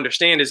people don't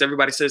understand is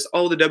everybody says,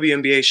 oh, the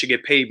WNBA should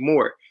get paid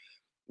more.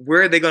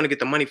 Where are they going to get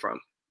the money from?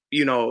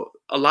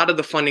 A lot of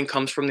the funding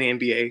comes from the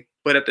NBA.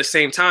 But at the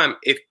same time,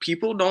 if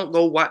people don't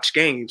go watch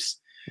games,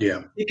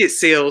 ticket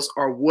sales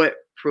are what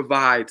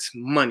provides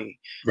money.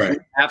 Right.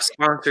 We have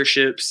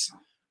sponsorships.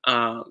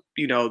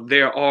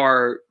 There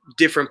are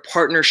different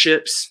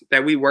partnerships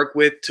that we work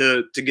with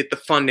to get the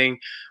funding.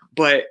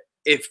 But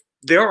if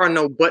there are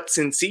no butts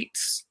in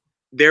seats,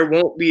 there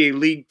won't be a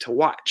league to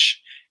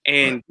watch.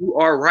 And you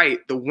are right.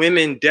 The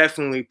women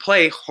definitely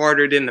play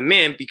harder than the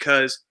men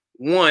because,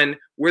 one,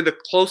 we're the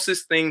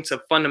closest thing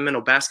to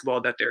fundamental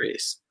basketball that there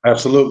is.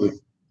 Absolutely.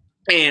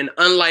 And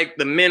unlike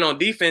the men on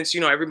defense,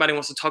 everybody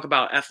wants to talk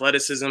about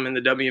athleticism, and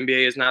the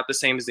WNBA is not the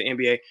same as the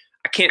NBA.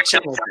 I can't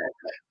challenge that.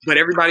 But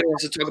everybody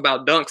wants to talk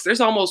about dunks. There's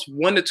almost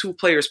 1 to 2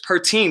 players per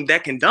team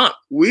that can dunk.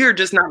 We're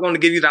just not going to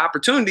give you the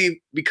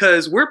opportunity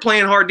because we're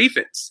playing hard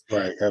defense.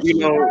 Right.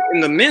 Absolutely. In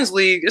the men's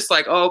league, it's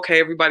like, oh, okay,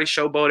 everybody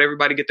showboat,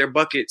 everybody get their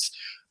buckets.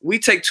 We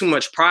take too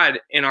much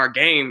pride in our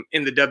game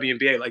in the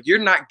WNBA. Like, you're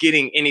not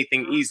getting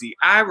anything easy.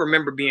 I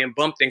remember being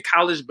bumped in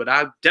college, but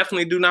I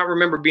definitely do not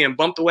remember being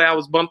bumped the way I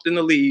was bumped in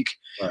the league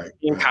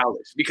in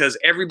college because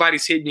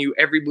everybody's hitting you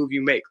every move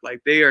you make.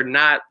 Like, they are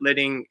not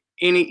letting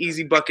any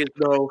easy buckets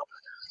go.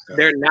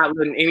 They're not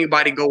letting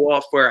anybody go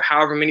off for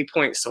however many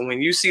points. So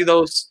when you see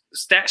those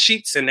stat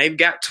sheets and they've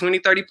got 20,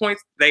 30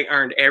 points, they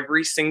earned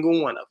every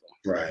single one of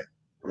them. Right.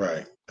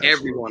 Absolutely.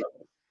 Every one of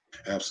them.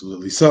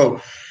 Absolutely.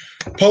 So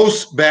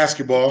post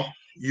basketball,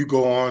 you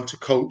go on to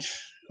coach.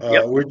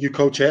 Where did you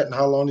coach at and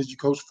how long did you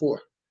coach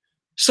for?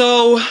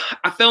 So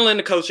I fell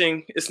into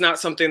coaching. It's not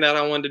something that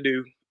I wanted to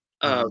do.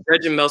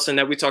 Reggie Melson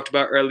that we talked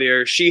about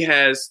earlier, she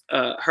has,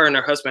 her and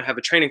her husband have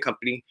a training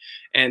company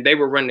and they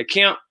were running a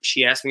camp.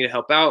 She asked me to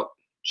help out.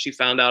 She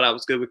found out I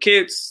was good with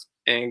kids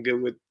and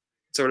good with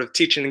sort of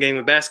teaching the game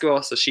of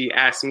basketball. So she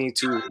asked me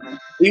to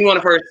be one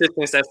of her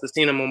assistants at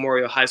Cecina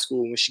Memorial High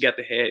School when she got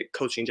the head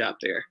coaching job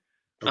there.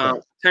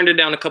 Turned it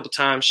down a couple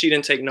times. She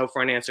didn't take no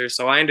for an answer.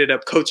 So I ended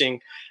up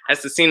coaching at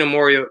Cecina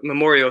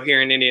Memorial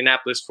here in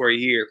Indianapolis for a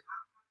year.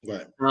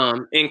 Right.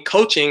 In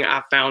coaching,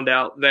 I found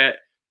out that,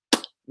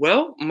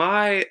 well,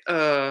 my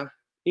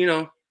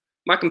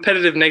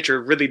competitive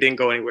nature really didn't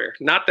go anywhere.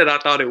 Not that I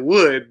thought it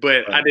would,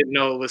 but I didn't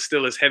know it was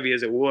still as heavy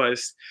as it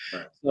was.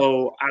 Right.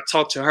 So I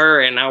talked to her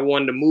and I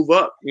wanted to move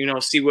up,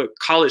 see what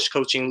college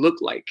coaching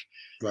looked like.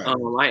 Right.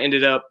 I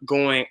ended up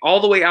going all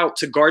the way out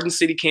to Garden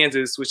City,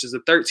 Kansas, which is a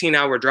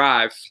 13-hour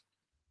drive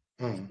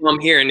from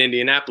here in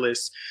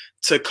Indianapolis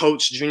to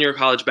coach junior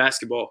college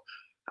basketball.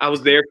 I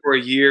was there for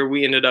a year.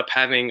 We ended up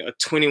having a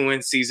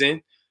 20-win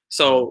season.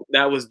 So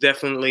that was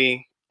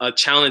definitely a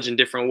challenge in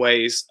different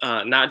ways,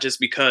 not just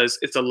because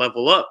it's a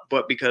level up,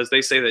 but because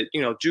they say that,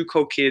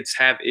 JUCO kids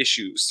have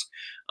issues.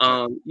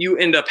 You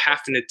end up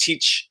having to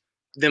teach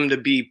them to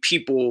be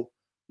people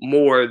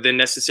more than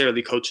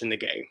necessarily coaching the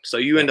game. So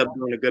you end up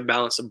doing a good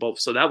balance of both.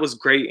 So that was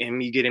great, and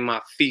me getting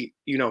my feet,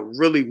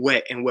 really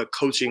wet in what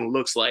coaching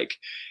looks like,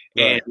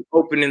 and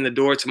opening the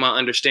door to my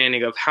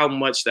understanding of how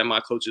much that my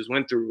coaches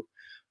went through.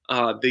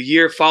 The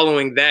year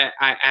following that,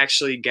 I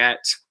actually got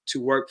to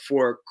work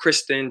for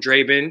Kristen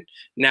Draben,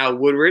 now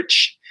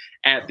Woodrich,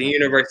 at the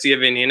University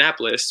of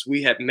Indianapolis.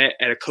 We had met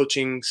at a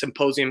coaching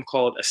symposium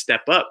called A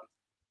Step Up.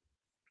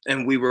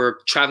 And we were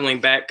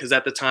traveling back because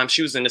at the time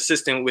she was an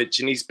assistant with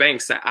Janice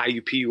Banks at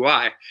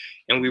IUPUI.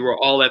 And we were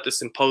all at the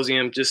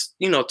symposium just,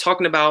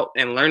 talking about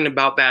and learning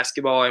about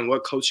basketball and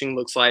what coaching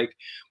looks like.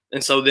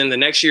 And so then the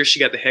next year she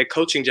got the head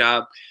coaching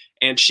job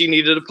and she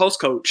needed a post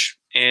coach.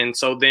 And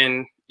so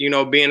then,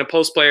 being a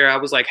post player, I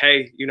was like,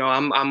 hey,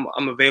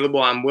 I'm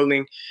available, I'm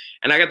willing.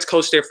 And I got to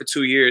coach there for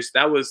 2 years.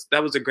 That was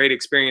a great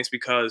experience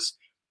because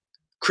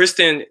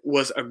Kristen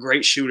was a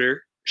great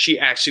shooter. She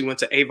actually went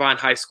to Avon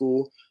High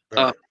School.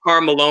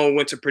 Fakar Malone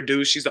went to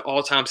Purdue. She's the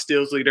all-time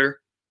steals leader.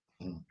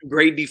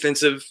 Great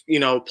defensive,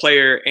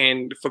 player.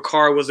 And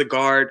Fakar was a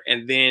guard.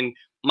 And then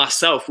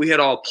myself, we had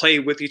all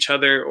played with each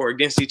other or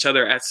against each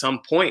other at some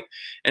point.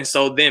 And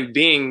so then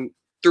being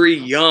 3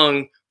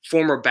 young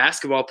former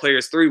basketball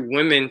players, 3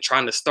 women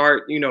trying to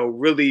start,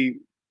 really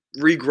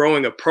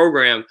regrowing a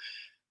program,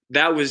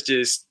 that was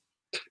just,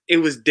 it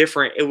was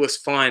different. It was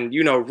fun,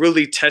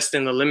 really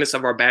testing the limits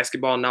of our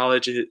basketball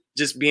knowledge,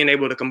 just being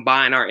able to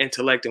combine our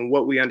intellect and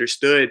what we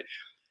understood.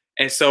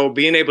 And so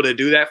being able to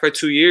do that for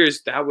 2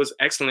 years, that was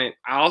excellent.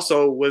 I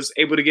also was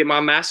able to get my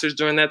master's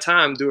during that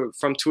time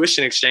from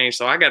tuition exchange.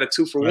 So I got a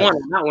 2-for-1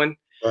 on that one.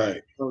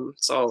 Right.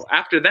 So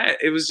after that,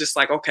 it was just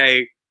like,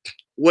 okay,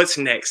 what's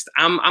next?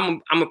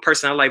 I'm a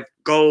person. I like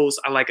goals.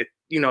 I like,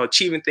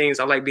 achieving things.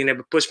 I like being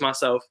able to push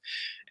myself.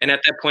 And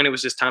at that point, it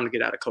was just time to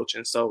get out of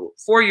coaching. So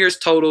 4 years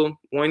total,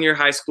 1 year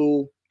high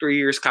school, 3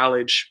 years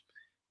college.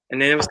 And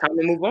then it was time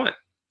to move on.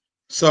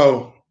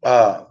 So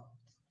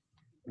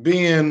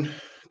being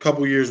a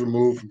couple years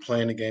removed from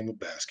playing the game of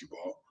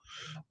basketball,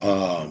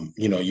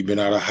 you've been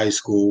out of high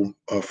school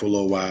for a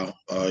little while.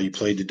 You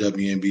played the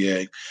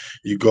WNBA.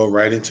 You go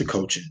right into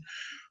coaching.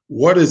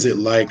 What is it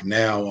like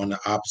now on the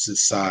opposite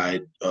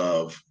side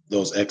of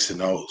those X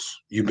and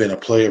O's? You've been a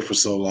player for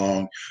so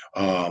long.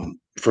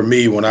 For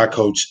me, when I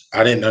coached,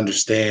 I didn't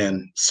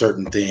understand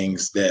certain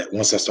things that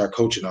once I started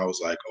coaching, I was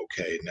like,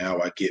 okay, now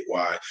I get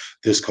why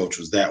this coach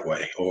was that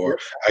way, or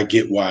I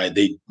get why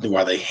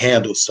they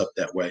handled stuff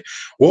that way.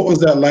 What was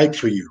that like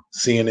for you,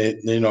 seeing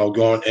it,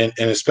 going and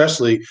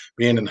especially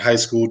being in high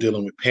school,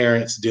 dealing with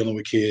parents, dealing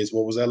with kids?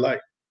 What was that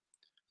like?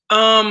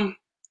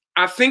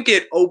 I think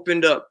it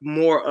opened up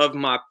more of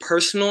my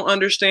personal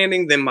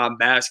understanding than my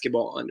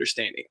basketball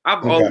understanding.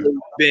 I've always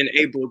been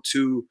able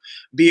to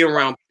be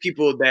around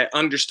people that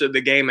understood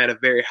the game at a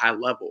very high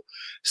level.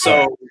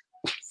 So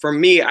for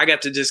me, I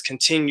got to just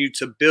continue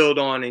to build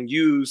on and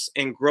use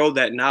and grow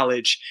that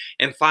knowledge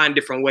and find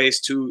different ways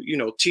to,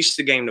 teach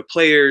the game to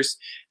players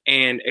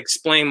and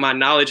explain my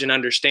knowledge and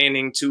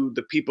understanding to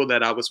the people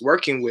that I was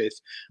working with.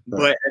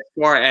 But as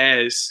far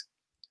as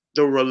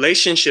the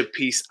relationship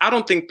piece, I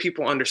don't think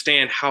people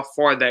understand how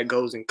far that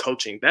goes in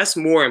coaching. That's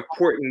more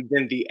important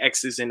than the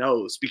X's and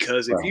O's,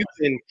 because if you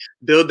can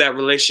build that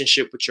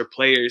relationship with your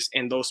players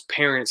and those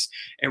parents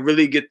and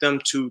really get them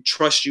to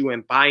trust you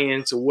and buy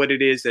into what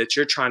it is that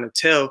you're trying to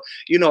tell,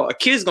 a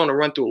kid's going to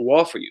run through a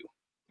wall for you.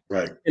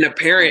 Right. And a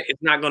parent is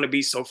not going to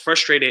be so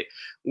frustrated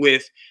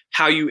with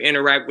how you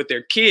interact with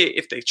their kid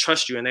if they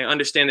trust you and they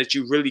understand that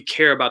you really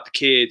care about the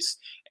kids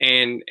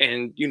and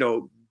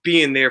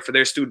being there for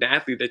their student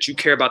athlete, that you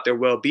care about their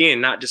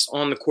well-being, not just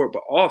on the court,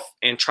 but off,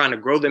 and trying to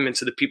grow them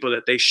into the people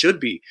that they should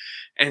be.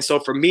 And so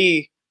for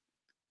me,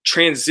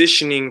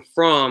 transitioning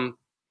from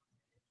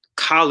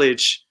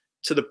college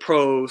to the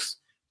pros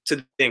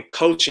to then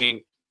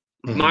coaching,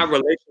 my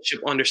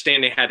relationship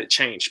understanding had to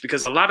change,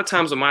 because a lot of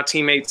times with my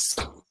teammates,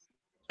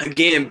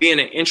 again,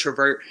 being an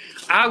introvert,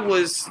 I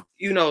was,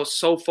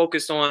 so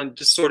focused on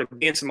just sort of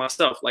being to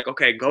myself, like,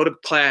 okay, go to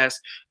class,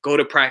 go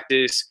to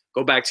practice,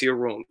 go back to your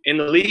room. In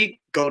the league,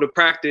 go to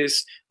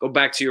practice, go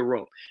back to your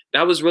room.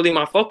 That was really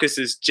my focus,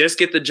 is just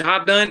get the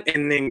job done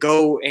and then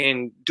go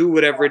and do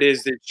whatever it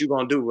is that you're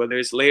going to do, whether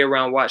it's lay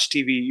around, watch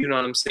TV, you know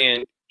what I'm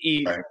saying,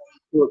 eat,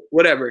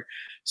 whatever.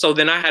 So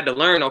then I had to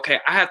learn, okay,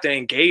 I have to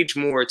engage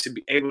more to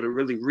be able to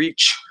really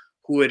reach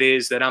who it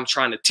is that I'm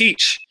trying to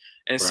teach.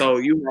 And so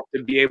you have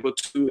to be able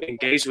to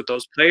engage with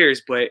those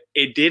players. But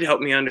it did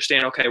help me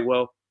understand, okay,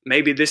 well,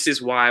 maybe this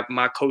is why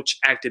my coach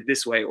acted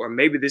this way, or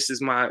maybe this is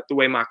the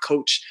way my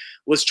coach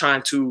was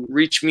trying to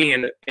reach me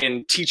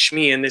and teach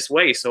me in this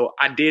way. So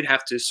I did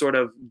have to sort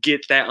of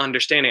get that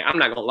understanding. I'm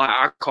not going to lie.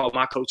 I called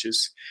my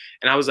coaches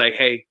and I was like,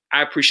 hey,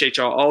 I appreciate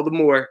y'all all the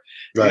more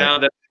now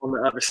that I'm on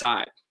the other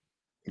side.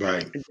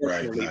 Right. But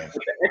the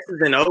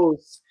X's and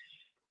O's,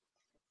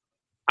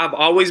 I've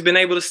always been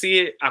able to see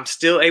it. I'm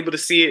still able to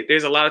see it.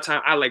 There's a lot of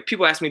time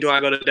people ask me, do I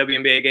go to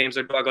WNBA games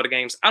or do I go to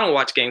games? I don't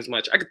watch games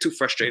much. I get too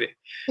frustrated.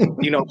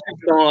 People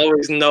don't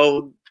always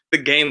know the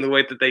game the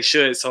way that they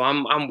should. So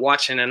I'm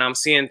watching and I'm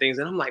seeing things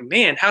and I'm like,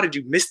 man, how did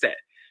you miss that?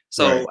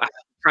 So I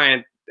try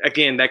and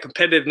again, that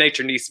competitive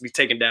nature needs to be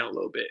taken down a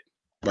little bit.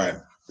 Right,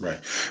 right.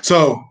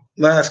 So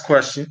last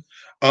question.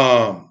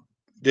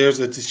 There's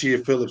a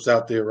Tashia Phillips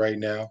out there right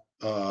now.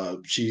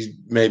 She's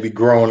maybe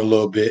growing a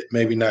little bit,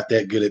 maybe not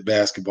that good at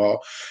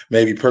basketball,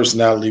 maybe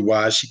personality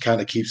wise, she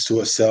kind of keeps to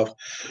herself.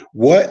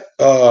 What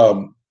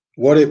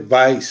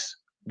advice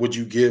would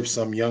you give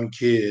some young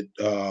kid?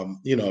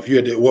 If you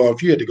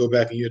had to go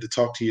back and you had to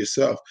talk to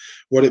yourself,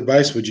 what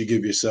advice would you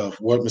give yourself?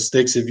 What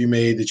mistakes have you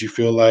made that you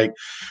feel like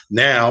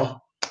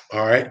now,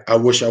 all right, I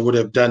wish I would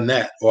have done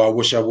that, or I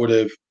wish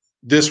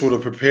this would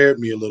have prepared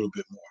me a little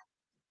bit more?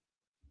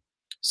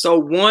 So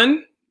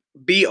 1,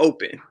 be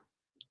open.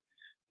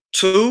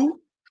 2,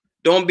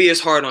 don't be as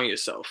hard on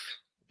yourself.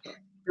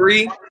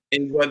 3,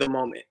 enjoy the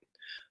moment.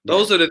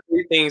 Those are the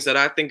 3 things that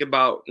I think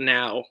about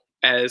now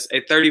as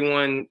a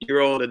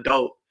 31-year-old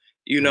adult,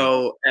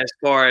 as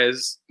far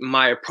as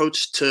my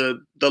approach to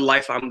the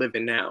life I'm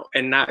living now,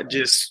 and not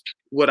just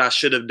what I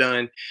should have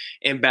done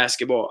in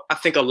basketball. I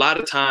think a lot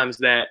of times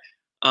that,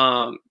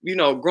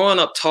 growing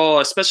up tall,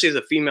 especially as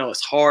a female,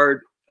 is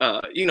hard.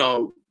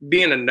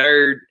 Being a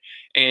nerd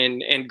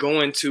and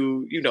going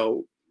to,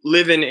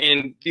 living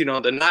in,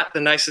 not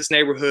the nicest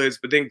neighborhoods,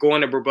 but then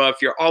going up above,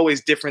 you're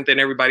always different than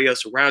everybody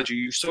else around you.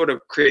 You sort of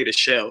create a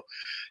shell. Right.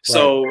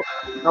 So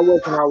I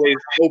wasn't always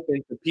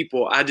open to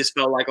people. I just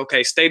felt like,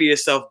 okay, stay to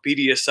yourself, be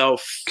to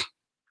yourself,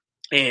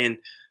 and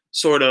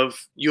sort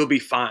of you'll be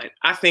fine.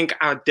 I think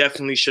I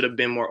definitely should have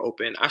been more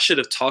open. I should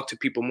have talked to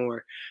people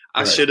more.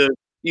 I should have,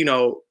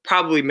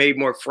 probably made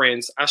more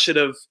friends. I should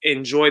have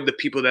enjoyed the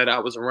people that I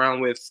was around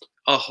with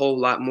a whole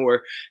lot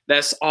more.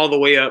 That's all the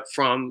way up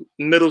from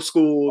middle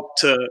school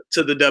to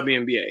the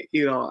WNBA.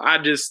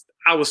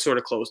 I was sort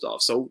of closed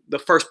off. So the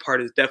first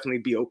part is definitely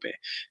be open,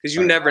 because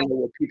you never know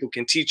what people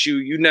can teach you.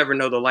 You never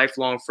know the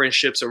lifelong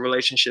friendships or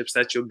relationships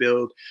that you'll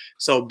build.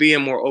 So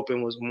being more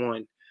open was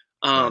 1.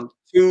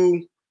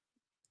 2,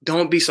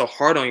 don't be so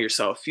hard on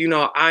yourself.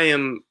 I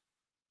am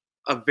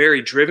a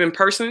very driven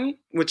person,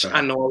 which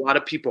I know a lot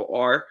of people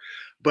are,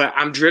 but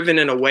I'm driven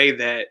in a way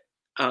that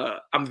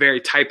I'm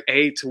very type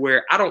A, to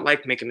where I don't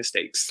like making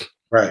mistakes.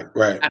 Right.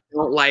 I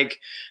don't like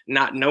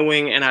not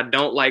knowing, and I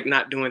don't like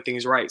not doing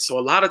things right. So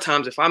a lot of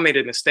times if I made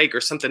a mistake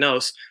or something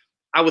else,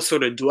 I would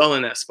sort of dwell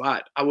in that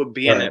spot. I would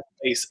be in that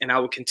place, and I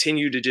would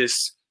continue to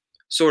just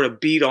sort of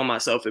beat on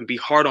myself and be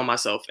hard on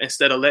myself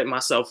instead of letting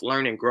myself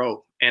learn and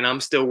grow. And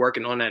I'm still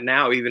working on that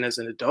now, even as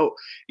an adult.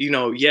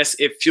 Yes,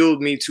 it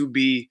fueled me to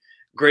be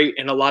great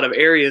in a lot of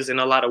areas, in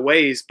a lot of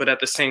ways. But at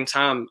the same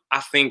time, I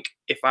think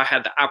if I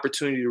had the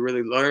opportunity to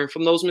really learn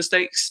from those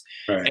mistakes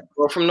and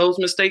grow from those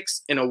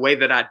mistakes in a way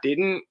that I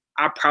didn't,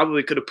 I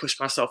probably could have pushed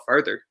myself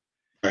further.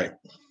 Right.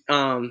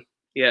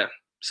 Yeah.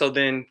 So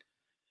then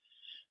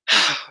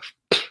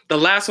the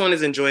last one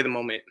is enjoy the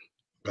moment.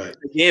 Right.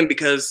 Again,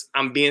 because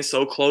I'm being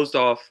so closed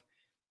off,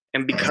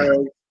 and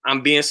because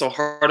I'm being so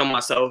hard on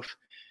myself,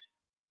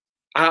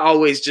 I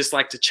always just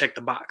like to check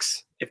the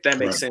box, if that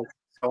makes sense.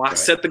 So I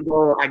set the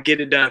goal, I get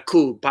it done.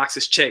 Cool, box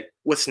is checked.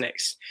 What's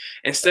next?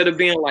 Instead of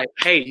being like,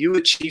 hey, you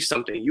achieved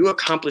something. You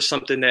accomplished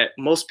something that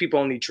most people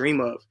only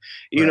dream of.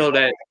 You know,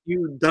 that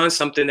you've done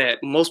something that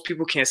most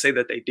people can't say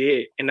that they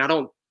did. And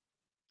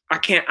I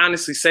can't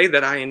honestly say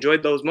that I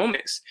enjoyed those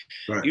moments.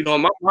 Right.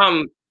 My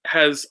mom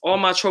has all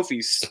my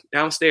trophies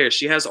downstairs.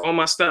 She has all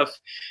my stuff.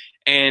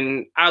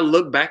 And I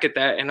look back at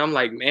that and I'm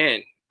like,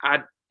 man,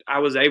 I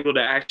was able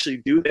to actually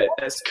do that.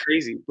 That's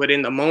crazy. But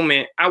in the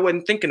moment, I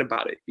wasn't thinking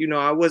about it.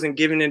 I wasn't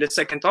giving it a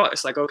second thought.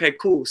 It's like, okay,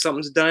 cool.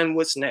 Something's done.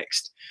 What's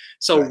next?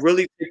 So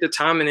really take the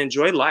time and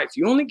enjoy life.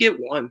 You only get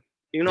one.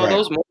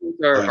 Those moments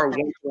are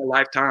once in a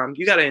lifetime.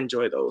 You got to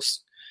enjoy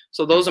those.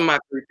 So those are my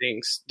 3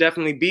 things.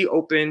 Definitely be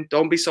open.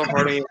 Don't be so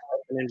hard on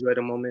yourself, and enjoy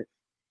the moment.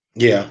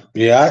 Yeah.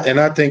 And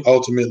I think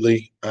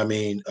ultimately, a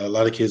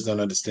lot of kids don't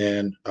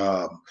understand,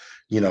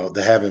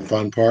 the having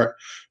fun part,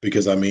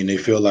 because they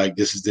feel like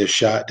this is their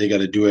shot. They got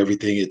to do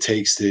everything it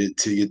takes to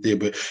get there,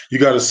 but you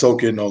got to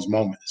soak in those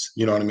moments.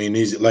 You know what I mean?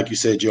 These, like you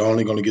said, you're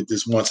only going to get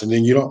this once, and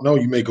then you don't know,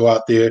 you may go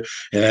out there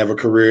and have a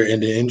career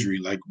ending injury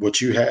like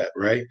what you had.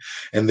 Right.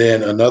 And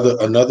then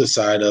another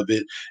side of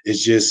it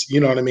is just,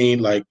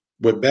 like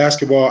with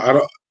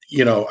basketball,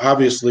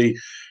 obviously,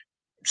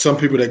 some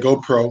people that go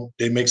pro,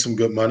 they make some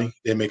good money.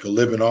 They make a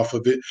living off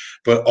of it.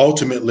 But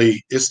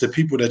ultimately, it's the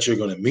people that you're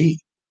going to meet.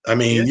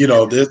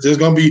 There's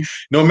going to be,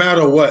 no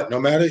matter what, no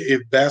matter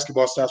if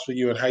basketball stops for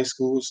you in high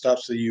school,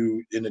 stops for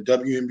you in the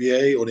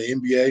WNBA or the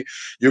NBA,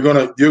 you're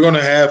going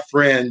to have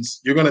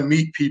friends. You're going to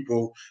meet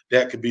people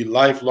that could be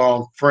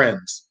lifelong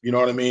friends. You know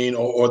what I mean?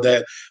 Or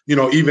that,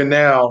 even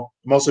now,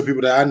 most of the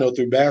people that I know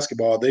through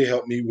basketball, they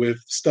help me with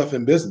stuff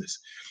in business.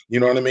 You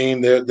know what I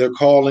mean? They're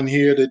calling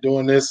here, they're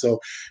doing this. So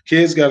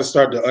kids got to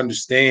start to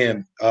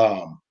understand,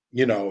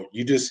 you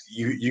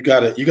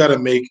gotta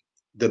make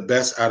the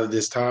best out of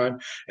this time.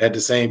 At the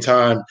same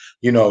time,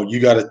 you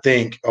got to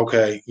think,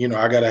 okay,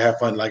 I got to have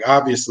fun. Like,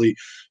 obviously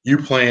you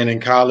playing in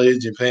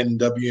college and playing in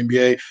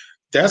WNBA,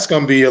 that's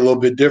going to be a little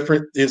bit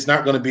different. It's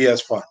not going to be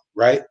as fun.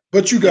 right?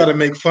 But you got to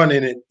make fun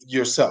in it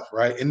yourself,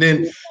 right? And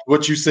then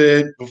what you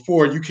said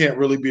before, you can't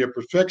really be a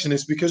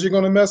perfectionist because you're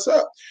going to mess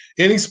up.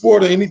 Any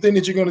sport or anything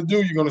that you're going to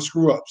do, you're going to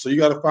screw up. So you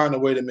got to find a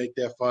way to make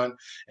that fun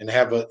and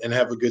have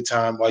a good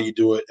time while you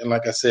do it. And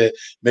like I said,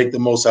 make the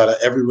most out of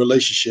every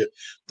relationship.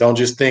 Don't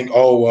just think,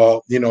 oh,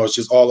 well, it's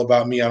just all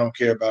about me. I don't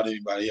care about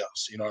anybody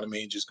else. You know what I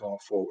mean? Just going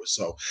forward.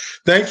 So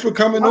thanks for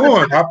coming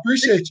on. I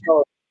appreciate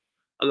you.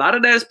 A lot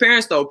of that is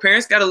parents, though.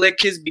 Parents got to let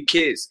kids be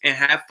kids and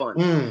have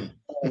fun.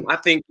 I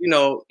think,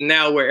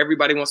 now where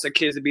everybody wants their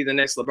kids to be the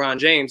next LeBron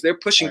James, they're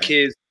pushing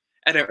kids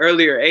at an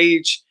earlier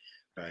age.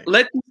 Right.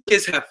 Let these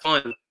kids have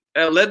fun.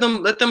 Let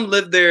them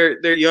live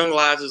their young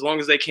lives as long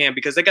as they can,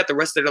 because they got the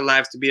rest of their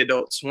lives to be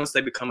adults once they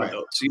become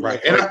adults.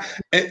 Right.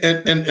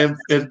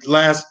 And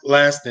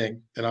last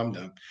thing, and I'm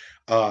done.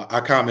 I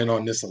comment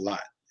on this a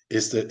lot.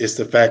 It's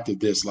the fact of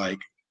this, like,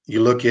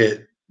 you look at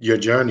your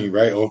journey,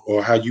 right?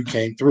 Or how you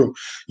came through.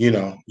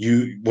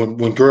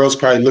 When girls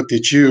probably looked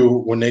at you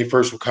when they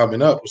first were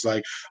coming up, it was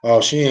like,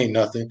 oh, she ain't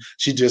nothing.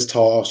 She just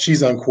tall.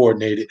 She's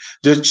uncoordinated.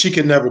 She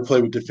can never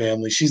play with the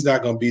family. She's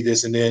not going to be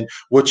this. And then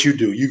what you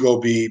do, you go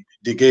be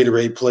the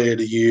Gatorade Player of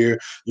the Year.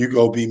 You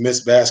go be Miss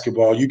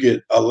Basketball. You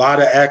get a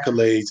lot of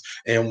accolades.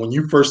 And when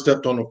you first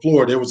stepped on the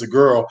floor, there was a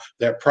girl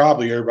that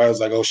probably everybody was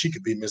like, oh, she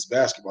could be Miss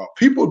Basketball.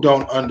 People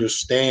don't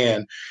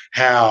understand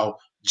how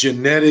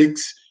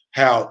genetics,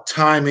 how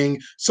timing,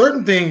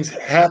 certain things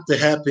have to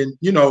happen.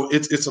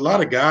 It's a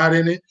lot of God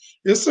in it.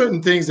 There's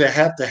certain things that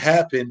have to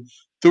happen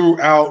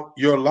throughout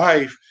your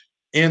life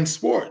in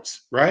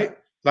sports, right?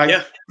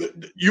 Like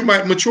you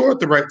might mature at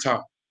the right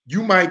time.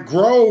 You might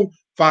grow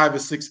 5 or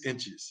 6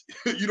 inches.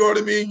 You know what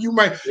I mean? You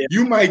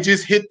might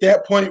just hit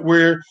that point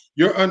where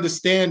your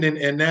understanding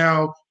and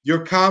now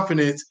your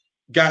confidence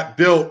got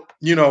built,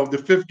 the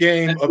 5th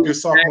game of your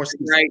sophomore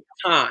season. Right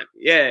time.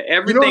 Yeah.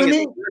 Everything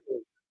is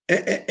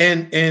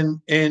And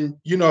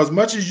as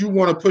much as you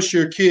want to push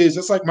your kids,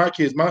 just like my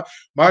kids,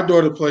 my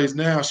daughter plays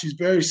now. She's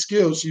very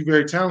skilled. She's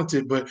very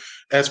talented. But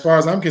as far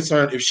as I'm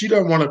concerned, if she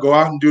doesn't want to go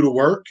out and do the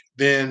work,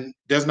 then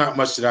there's not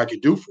much that I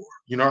could do for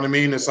her. You know what I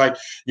mean? It's like,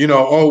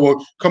 oh,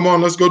 well, come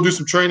on, let's go do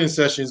some training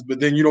sessions.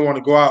 But then you don't want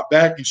to go out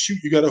back and shoot.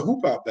 You got to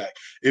hoop out back.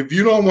 If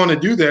you don't want to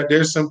do that,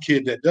 there's some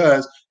kid that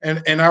does.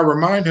 And I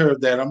remind her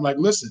of that. I'm like,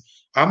 listen,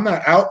 I'm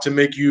not out to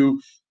make you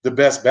the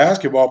best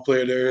basketball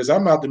player there is.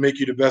 I'm out to make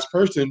you the best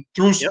person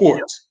through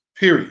sports,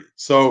 period.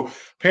 So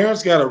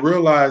parents got to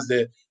realize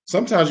that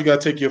sometimes you got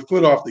to take your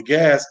foot off the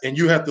gas and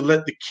you have to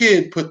let the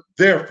kid put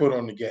their foot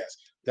on the gas.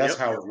 That's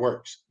how it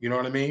works. You know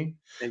what I mean?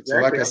 Exactly.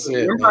 So like I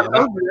said,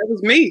 that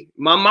was me.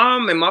 My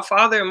mom and my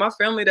father and my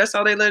family, that's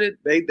how they let it.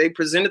 They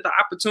presented the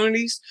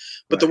opportunities,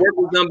 but the work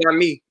was done by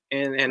me.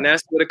 And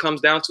that's what it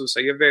comes down to. So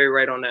you're very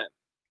right on that.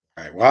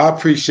 All right. Well, I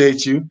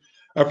appreciate you.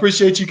 I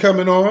appreciate you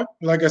coming on.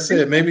 Like I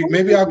said,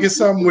 maybe I'll get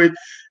something with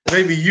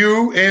maybe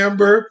you,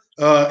 Amber.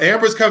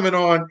 Amber's coming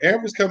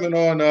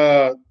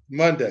on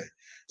Monday.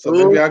 So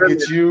maybe I'll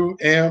get you,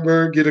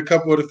 Amber, get a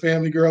couple of the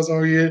family girls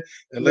on here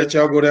and let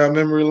y'all go down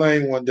memory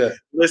lane one day.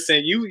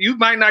 Listen, you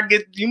might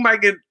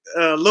get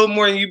a little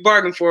more than you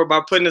bargained for by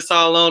putting us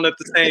all on at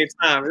the same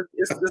time.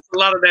 It's a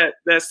lot of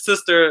that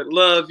sister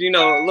love,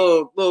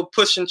 a little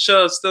push and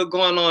shove still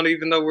going on,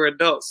 even though we're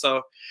adults.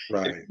 So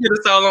if you get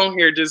us all on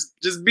here, just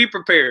be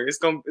prepared. It's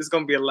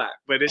gonna be a lot,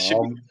 but it should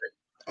be prepared.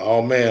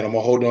 Oh man, I'm gonna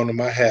hold on to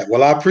my hat.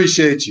 Well, I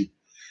appreciate you.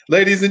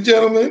 Ladies and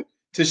gentlemen,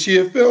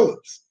 Tashia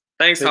Phillips.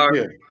 Thanks,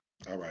 Howard.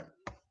 All right.